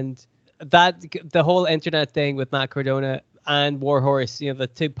 and that the whole internet thing with Matt Cardona and Warhorse, the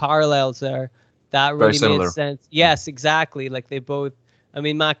two parallels there, that really made sense. Yes, exactly. Like they both. I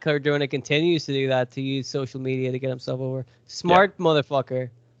mean, Matt Cardona continues to do that, to use social media to get himself over. Smart motherfucker.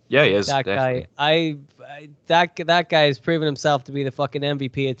 Yeah, he is. That definitely. guy. That guy has proven himself to be the fucking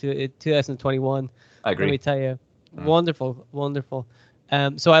MVP of 2021. I agree. Let me tell you, wonderful.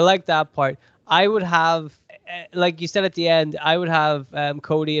 So I like that part. I would have, like you said at the end, I would have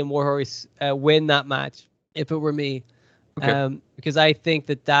Cody and Warhorse win that match if it were me. Okay. Because I think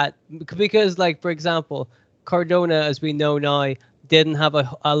because like, for example, Cardona, as we know now, didn't have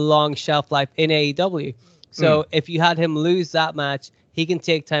a long shelf life in AEW. So if you had him lose that match, he can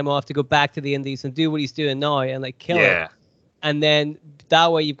take time off to go back to the Indies and do what he's doing now and like kill it. And then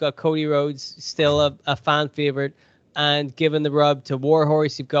that way you've got Cody Rhodes still a fan favorite, and giving the rub to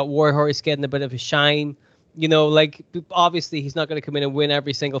Warhorse, you've got Warhorse getting a bit of a shine. Like obviously he's not going to come in and win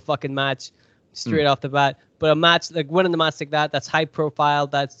every single fucking match straight off the bat, but a match like winning the match like that's high profile.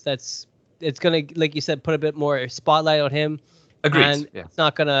 It's going to, like you said, put a bit more spotlight on him. Agreed. And it's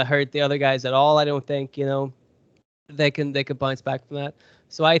not going to hurt the other guys at all, I don't think, they can bounce back from that.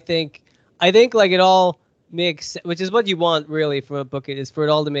 So I think like it all makes, which is what you want really from a book, is for it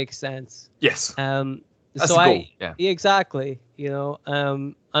all to make sense. Yes. That's So the goal. Yeah. Exactly.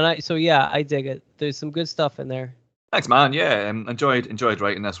 And I dig it. There's some good stuff in there. Thanks, man. Yeah, enjoyed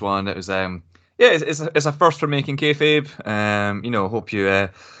writing this one. It was it's a first for Making Kayfabe.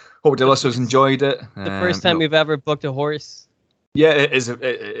 Hope the listeners enjoyed it. The first time we've ever booked a horse. Yeah, is it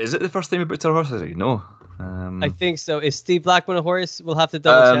the first time we booked a horse? I don't know. I think so. Is Steve Blackman a horse? We'll have to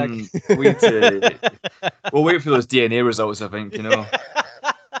double check. We'll wait for those DNA results, I think,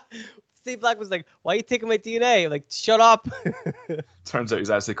 Steve Black was like, "Why are you taking my DNA?" I'm like, shut up. Turns out he's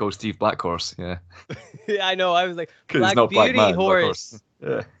actually called Steve Blackhorse. Yeah. Yeah, I know. I was like, Black Beauty Black Horse.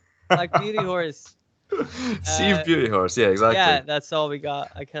 Yeah. Black Beauty Horse. Steve Beauty Horse. Yeah, exactly. Yeah, that's all we got.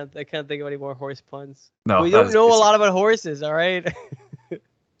 I can't think of any more horse puns. No, we don't know a lot about horses. All right.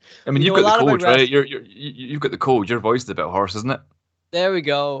 I mean, you've got the code, right? You've got the code. Your voice is a bit of horse, isn't it? There we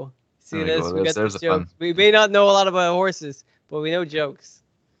go. See this? We got there's the jokes. We may not know a lot about horses, but we know jokes.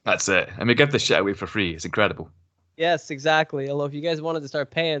 That's it. And we give this shit away for free. It's incredible. Yes, exactly. Although if you guys wanted to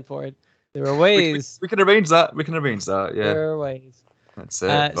start paying for it, there are ways. We can arrange that. Yeah. There are ways. That's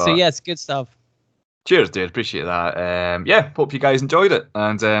it. So yes, good stuff. Cheers, dude. Appreciate that. Hope you guys enjoyed it.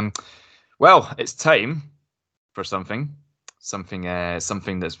 And well, it's time for something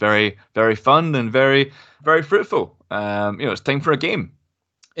that's very, very fun and very, very fruitful. It's time for a game.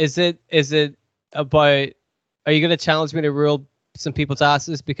 Is it about? Are you going to challenge me to rule some people's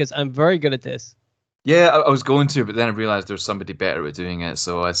asses, because I'm very good at this? Yeah, I was going to, but then I realized there's somebody better at doing it,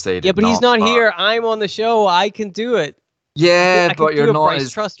 so I stayed. Yeah, but he's not here. I'm on the show. I can do it. Yeah, but you're not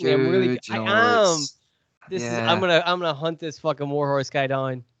as trust good. Me, I'm really. I am. Yeah. I'm gonna hunt this fucking warhorse guy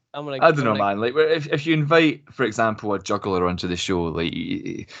down. I don't know, man. Like, if you invite, for example, a juggler onto the show, like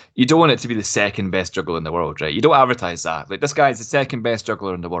you don't want it to be the second best juggler in the world, right? You don't advertise that. Like, this guy is the second best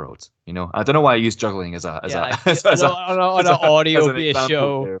juggler in the world. I don't know why I use juggling as an audio be a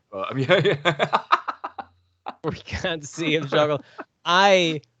show. There, but, I mean, we can't see him juggle.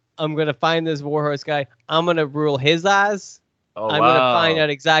 I'm gonna find this warhorse guy. I'm gonna rule his ass. I'm gonna find out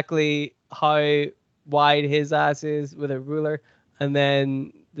exactly how wide his ass is with a ruler, and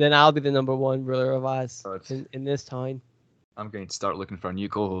then I'll be the number one ruler of ass in this town. I'm going to start looking for a new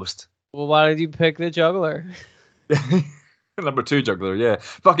co-host. Well, why don't you pick the juggler? Number 2 juggler, yeah.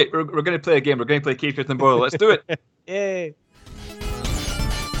 Fuck it, we're going to play a game. We're going to play Keith, Fifth and Boyle. Let's do it. Yay.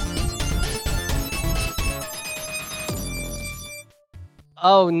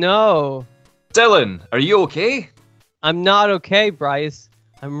 Oh, no. Dylan, are you okay? I'm not okay, Bryce.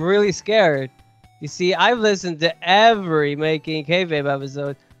 I'm really scared. You see, I've listened to every Making Kayfabe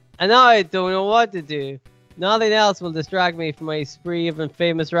episode, and now I don't know what to do. Nothing else will distract me from my spree of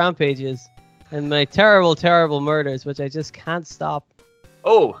infamous rampages and my terrible, terrible murders, which I just can't stop.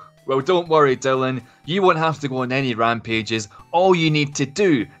 Oh, well, don't worry, Dylan. You won't have to go on any rampages. All you need to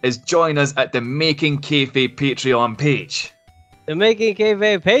do is join us at the Making Kayfabe Patreon page. The Making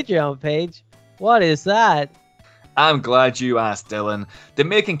Kayfabe Patreon page? What is that? I'm glad you asked, Dylan. The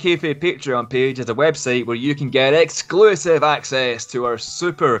Making Kayfabe Patreon page is a website where you can get exclusive access to our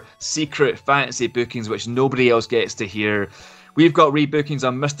super secret fantasy bookings, which nobody else gets to hear. We've got rebookings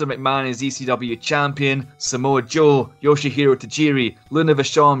on Mr. McMahon as ECW Champion, Samoa Joe, Yoshihiro Tajiri, Luna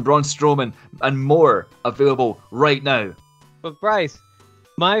Vachon, Braun Strowman, and more available right now. But Bryce,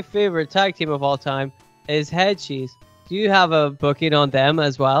 my favorite tag team of all time is Head Cheese. Do you have a booking on them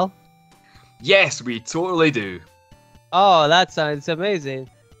as well? Yes, we totally do. Oh, that sounds amazing.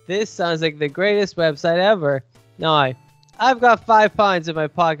 This sounds like the greatest website ever. Now, I've got £5 in my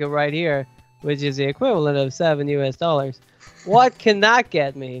pocket right here, which is the equivalent of $7 US. What can that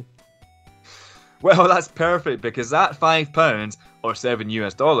get me? Well, that's perfect, because that £5 or $7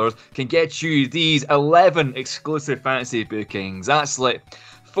 US can get you these 11 exclusive fantasy bookings. That's like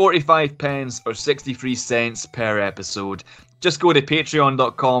 45 pence or 63 cents per episode. Just go to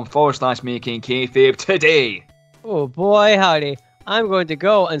patreon.com/Making Kayfabe today. Oh boy, howdy. I'm going to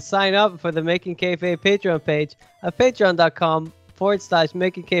go and sign up for the Making Kayfabe Patreon page at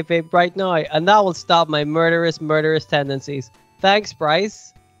patreon.com/Making Kayfabe right now, and that will stop my murderous tendencies. Thanks,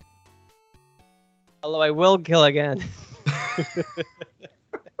 Bryce. Although I will kill again.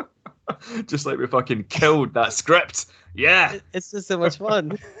 Just like we fucking killed that script. Yeah. It's just so much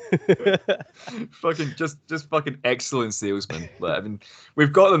fun. Fucking just fucking excellent salesman. Like, I mean,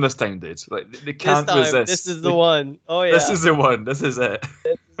 we've got them this time, dude. Like, they can't resist. This is the one. Oh yeah. This is the one. This is it.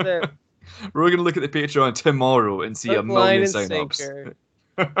 This is it. We're gonna look at the Patreon tomorrow and see a million sign-ups.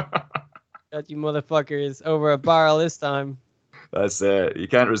 Got you motherfuckers over a barrel this time. That's it. You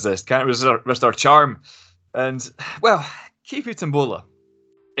can't resist. Can't resist our charm. And, well, Kayfabe Tombola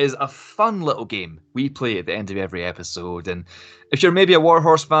is a fun little game we play at the end of every episode. And if you're maybe a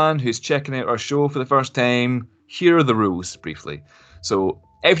Warhorse fan who's checking out our show for the first time, here are the rules briefly. So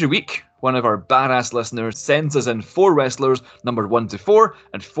every week, one of our badass listeners sends us in 4 wrestlers numbered 1 to 4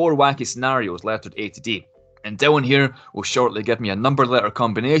 and 4 wacky scenarios lettered A to D. And Dylan here will shortly give me a number letter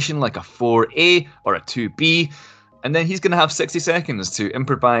combination like a 4A or a 2B. And then he's going to have 60 seconds to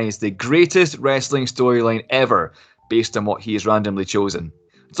improvise the greatest wrestling storyline ever based on what he has randomly chosen.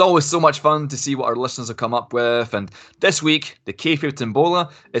 It's always so much fun to see what our listeners have come up with, and this week, the Kayfabe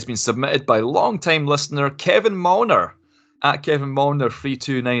Tombola has been submitted by long-time listener Kevin Molnar, at Kevin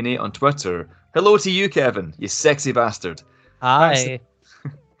Molnar3298 on Twitter. Hello to you, Kevin, you sexy bastard. Hi.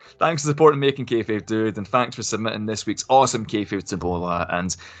 Thanks for supporting Making Kayfabe, dude, and thanks for submitting this week's awesome Kayfabe Tombola.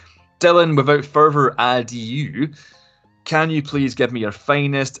 And Dylan, without further ado, can you please give me your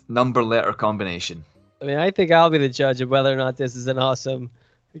finest number-letter combination? I mean, I think I'll be the judge of whether or not this is an awesome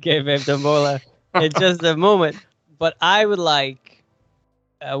Kayfabe Tombola in just a moment. But I would like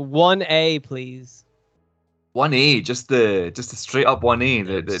a 1A, please. 1A, just the straight up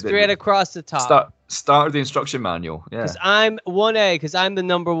 1A. Straight across the top. Start of the instruction manual. Yeah. Because I'm 1A, because I'm the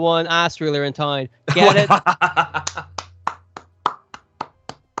number 1 ass reeler in town. Get it?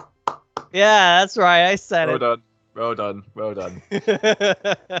 Yeah, that's right. I said Well it. done. Well done. Well done.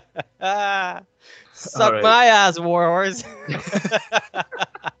 Suck right. my ass, Warhorse.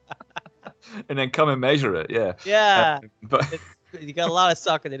 And then come and measure it. Yeah. Yeah. But You got a lot of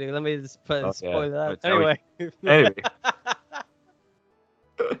sucking to do. Let me just spoil that. I tell you. Anyway. anyway,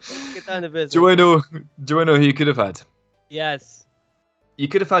 Let's get down to business. do I know who you could have had? Yes. You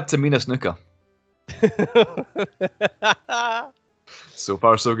could have had Tamina Snuka. So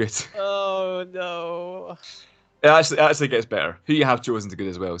far, so good. Oh no. It actually gets better. Who you have chosen to good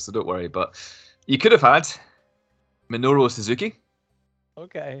as well, so don't worry. But you could have had Minoru Suzuki.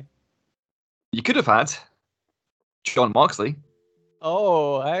 Okay. You could have had Jon Moxley.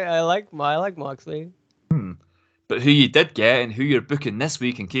 Oh, I like Moxley. But who you did get and who you're booking this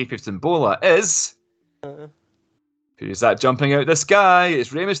week in Kayfabe Tombola is... Who's that jumping out the sky?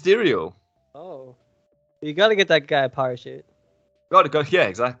 It's Rey Mysterio. Oh. You gotta get that guy a parachute. Yeah,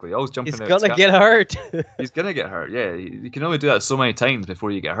 exactly. Always jumping He's out gonna the sky. get hurt. He's gonna get hurt, yeah. You can only do that so many times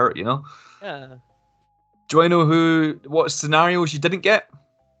before you get hurt, you know? Yeah. Do I know what scenarios you didn't get?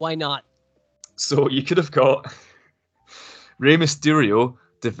 Why not? So you could have got Rey Mysterio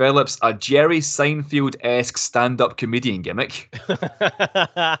develops a Jerry Seinfeld-esque stand-up comedian gimmick.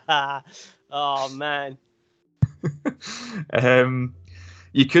 Oh man.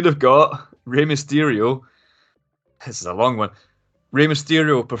 You could have got Rey Mysterio. This is a long one. Rey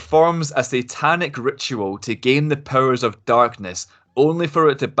Mysterio performs a satanic ritual to gain the powers of darkness, only for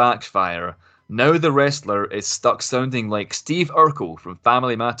it to backfire. Now the wrestler is stuck sounding like Steve Urkel from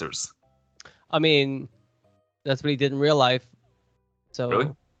Family Matters. I mean, that's what he did in real life. So,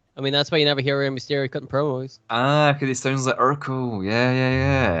 Really? I mean, that's why you never hear Rey Mysterio cutting promos. Ah, because he sounds like Urkel.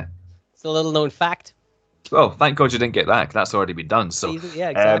 Yeah. It's a little known fact. Well, thank God you didn't get that, 'cause that's already been done. So, Yeah,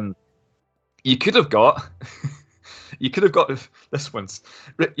 exactly. you could have got... You could have got this one's.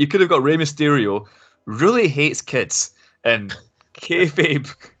 You could have got Rey Mysterio really hates kids, and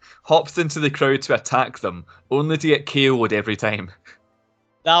Kayfabe hops into the crowd to attack them, only to get KO'd every time.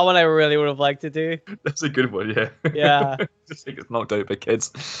 That one I really would have liked to do. That's a good one, yeah. Yeah. Just think it's knocked out by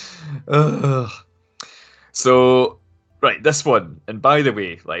kids. Ugh. So, right, this one, and by the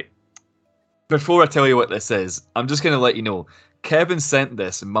way, like, before I tell you what this is, I'm just gonna let you know, Kevin sent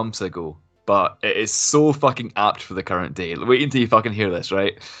this months ago. But it is so fucking apt for the current day. Wait until you fucking hear this,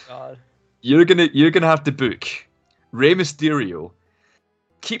 right? God. You're gonna have to book Rey Mysterio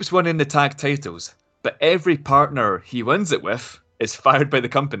keeps winning the tag titles, but every partner he wins it with is fired by the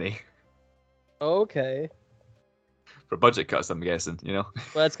company Okay. for budget cuts. I'm guessing, you know.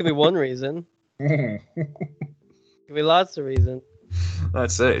 Well, that's gonna be one reason. Could be lots of reasons.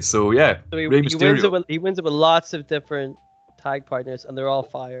 That's it. So yeah, So Rey he wins Mysterio. it with lots of different tag partners, and they're all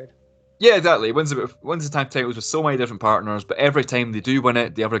fired. Yeah, exactly. He wins the tag titles with so many different partners, but every time they do win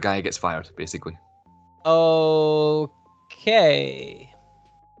it, the other guy gets fired, basically. Okay.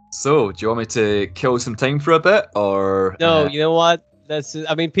 So, do you want me to kill some time for a bit, or No, you know what?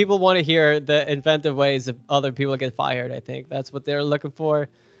 I mean, people want to hear the inventive ways of other people get fired. I think that's what they're looking for.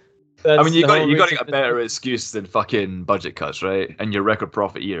 I mean, you got to reason get a for- better excuse than fucking budget cuts, right? And your record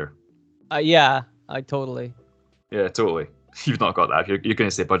profit year. Yeah, I totally. Yeah, totally. You've not got that. You're going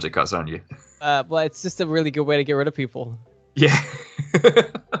to say budget cuts, aren't you? Well, it's just a really good way to get rid of people. Yeah.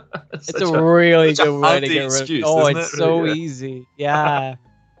 It's a really such a good way to handy get rid of excuse, Oh, isn't it's it? so Yeah. easy. Yeah.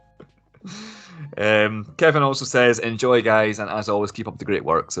 Kevin also says, enjoy, guys, and as always, keep up the great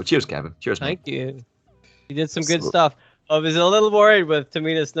work. So cheers, Kevin. Cheers, mate. Thank you. You did some good stuff. I was a little worried with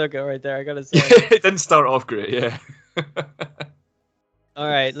Tamina Snuka right there, I gotta say. It didn't start off great, yeah. All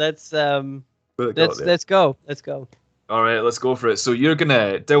right, let's go. Let's go. All right, let's go for it. So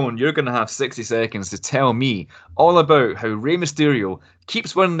Dylan, you're gonna have 60 seconds to tell me all about how Rey Mysterio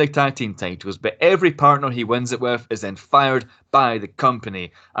keeps winning the tag team titles, but every partner he wins it with is then fired by the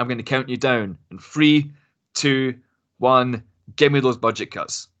company. I'm gonna count you down in 3, 2, 1. Give me those budget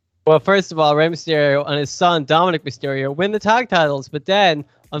cuts. Well, first of all, Rey Mysterio and his son Dominic Mysterio win the tag titles, but then,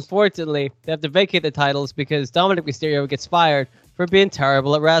 unfortunately, they have to vacate the titles because Dominic Mysterio gets fired for being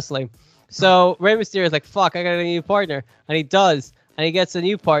terrible at wrestling. So Rey Mysterio is like, fuck, I got a new partner. And he does. And he gets a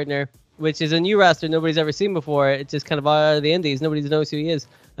new partner, which is a new wrestler nobody's ever seen before. It's just kind of out of the indies. Nobody knows who he is.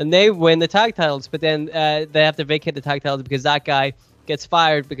 And they win the tag titles. But then they have to vacate the tag titles because that guy gets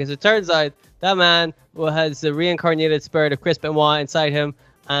fired. Because it turns out that man has the reincarnated spirit of Chris Benoit inside him.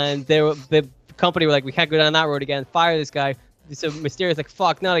 And the company were like, we can't go down that road again. Fire this guy. So Mysterio's like,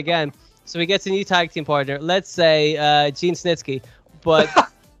 fuck, not again. So he gets a new tag team partner. Let's say Gene Snitsky. But...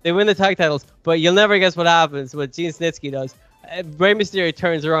 They win the tag titles, but you'll never guess what happens, what Gene Snitsky does. Rey Mysterio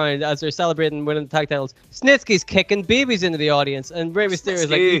turns around as they're celebrating winning the tag titles. Snitsky's kicking babies into the audience, and Rey Mysterio is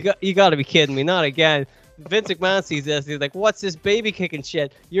like, you gotta be kidding me, not again. Vince McMahon sees this, he's like, what's this baby kicking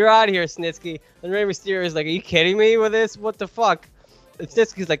shit? You're out of here, Snitsky. And Rey Mysterio is like, are you kidding me with this? What the fuck? And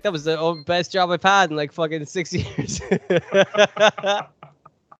Snitsky's like, that was the best job I've had in like fucking 6 years.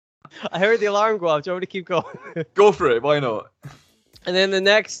 I heard the alarm go off. Do you want me to keep going? Go for it, why not? And then the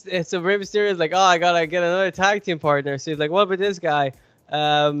next, so Rey Mysterio is like, oh, I gotta get another tag team partner. So he's like, what about this guy?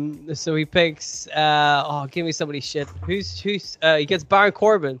 So he picks, give me somebody shit. He gets Baron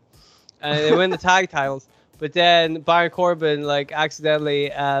Corbin, and they win the tag titles. But then Baron Corbin like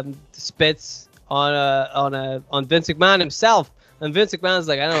accidentally spits on Vince McMahon himself, and Vince McMahon's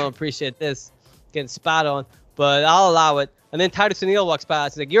like, I don't appreciate this getting spat on, but I'll allow it. And then Titus O'Neil walks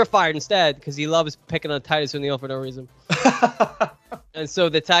past. He's like, you're fired instead, because he loves picking on Titus O'Neil for no reason. And so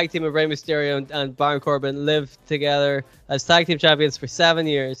the tag team of Rey Mysterio and Baron Corbin live together as tag team champions for 7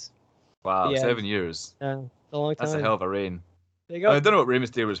 years. Wow, 7 years. Yeah, a long time. That's a hell of a reign. There you go. I don't know what Rey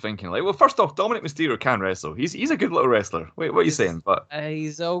Mysterio was thinking. Like, well, first off, Dominic Mysterio can wrestle. He's a good little wrestler. Wait, what are you saying? But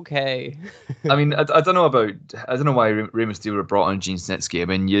he's okay. I mean, I don't know why Rey Mysterio brought on Gene Snitsky. I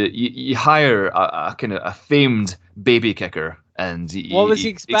mean, you hire a kind of a famed baby kicker, and what was he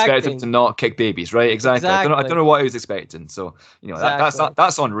expecting? Expect him to not kick babies, right? Exactly. I don't know what he was expecting. So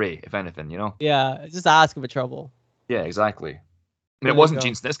that's on Rey, if anything, Yeah, just asking for trouble. Yeah, exactly. I mean, it wasn't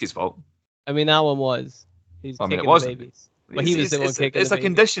Gene Snitsky's fault. I mean, that one was. He's kicking the babies. Well, he was the one kicking. It's a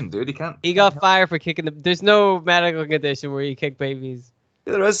condition, dude. He can't. He got fired for kicking the. There's no medical condition where you kick babies.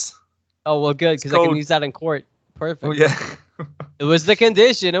 Yeah, there is. Oh well, good, because I can use that in court. Perfect. Oh yeah. It was the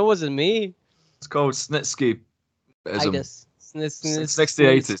condition. It wasn't me. It's called Snitsky.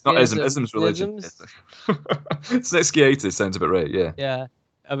 Snitsky-itis. Not ism. Ism's religion. Snitsky-itis sounds about right. Yeah. Yeah.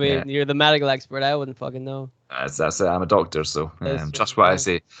 I mean, you're the medical expert. I wouldn't fucking know. That's it. I'm a doctor, so trust what I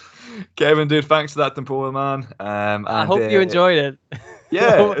say. Kevin, dude, thanks for that Tempola, man. I hope you enjoyed it.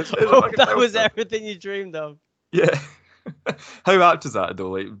 Yeah. That was everything you dreamed of. Yeah. How apt is that,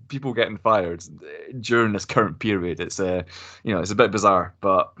 though? Like, people getting fired during this current period. It's it's a bit bizarre,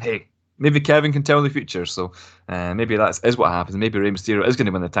 but hey, maybe Kevin can tell the future. So maybe that is what happens. Maybe Rey Mysterio is going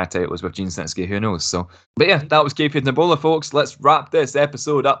to win the tag titles with Gene Snitsky. Who knows? So, but yeah, that was Kayfabe Tempola, folks. Let's wrap this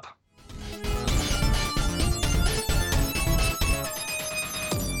episode up.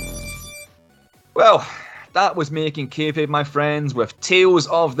 Well, that was Making Kayfabe, my friends, with Tales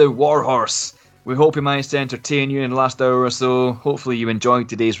of the Warhorse. We hope we managed to entertain you in the last hour or so. Hopefully you enjoyed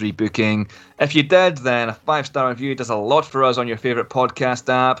today's rebooking. If you did, then a 5-star review does a lot for us on your favourite podcast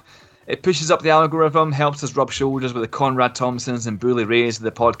app. It pushes up the algorithm, helps us rub shoulders with the Conrad Thompsons and Bully Rays of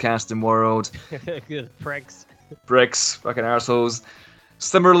the podcasting world. Pricks. Bricks, fucking arseholes.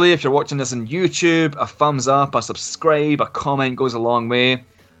 Similarly, if you're watching this on YouTube, a thumbs up, a subscribe, a comment goes a long way.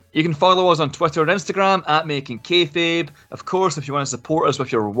 You can follow us on Twitter and Instagram at Making Kayfabe. Of course, if you want to support us with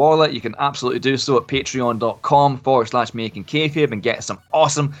your wallet, you can absolutely do so at patreon.com/Making Kayfabe and get some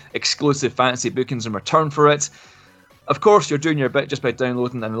awesome exclusive fantasy bookings in return for it. Of course, you're doing your bit just by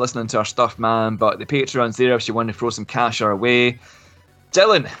downloading and listening to our stuff, man, but the Patreon's there if you want to throw some cash our way.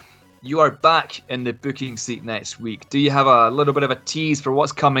 Dylan, you are back in the booking seat next week. Do you have a little bit of a tease for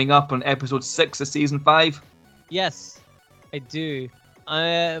what's coming up on episode 6 of season 5? Yes, I do.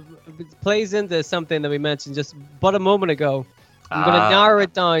 It plays into something that we mentioned just but a moment ago. I'm going to narrow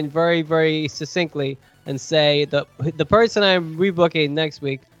it down very, very succinctly and say that the person I'm rebooking next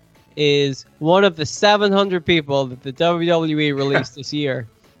week is one of the 700 people that the WWE released this year.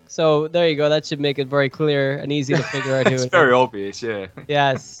 So there you go. That should make it very clear and easy to figure out who It's it very is. obvious, yeah.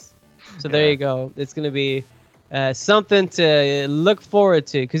 Yes. So there you go. It's going to be something to look forward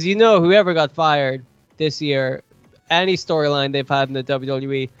to. Because whoever got fired this year, any storyline they've had in the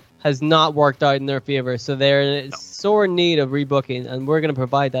WWE has not worked out in their favor. So they're in sore need of rebooking. And we're going to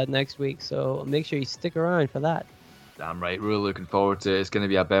provide that next week. So make sure you stick around for that. Damn right, really looking forward to it. It's going to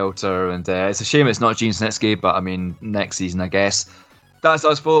be a belter, and it's a shame it's not Gene Snitsky, but I mean, next season, I guess. That's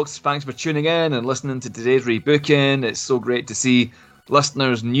us, folks. Thanks for tuning in and listening to today's rebooking. It's so great to see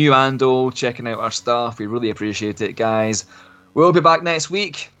listeners, new and old, checking out our stuff. We really appreciate it, guys. We'll be back next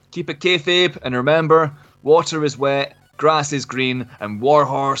week. Keep it kayfabe, and remember, water is wet, grass is green, and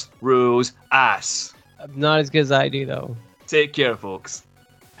Warhorse rules ass. Not as good as I do, though. Take care, folks.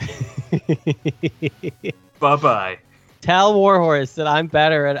 Bye-bye. Tell Warhorse that I'm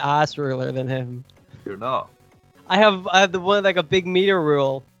better at ass ruler than him. You're not. I have the one like a big meter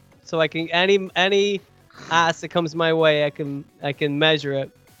rule, so I can any ass that comes my way, I can measure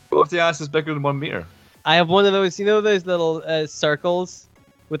it. What if the ass is bigger than 1 meter? I have one of those, those little circles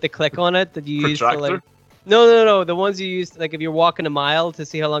with the click on it that you use to Protractor? like. No, the ones you use like if you're walking a mile to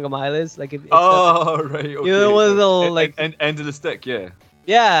see how long a mile is. Like if Oh, right. Okay. You know, one of the little, like- end of the stick, yeah.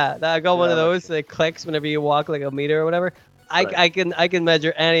 yeah, I got one of Yeah, those that clicks whenever you walk like a meter or whatever. Right. I can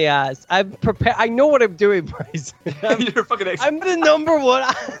measure any ass. I'm prepared. I know what I'm doing, Bryce. You're fucking I'm the number one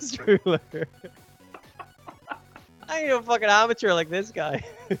ass ruler. I ain't a fucking amateur like this guy.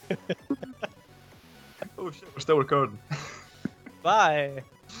 Oh shit, we're still recording. Bye.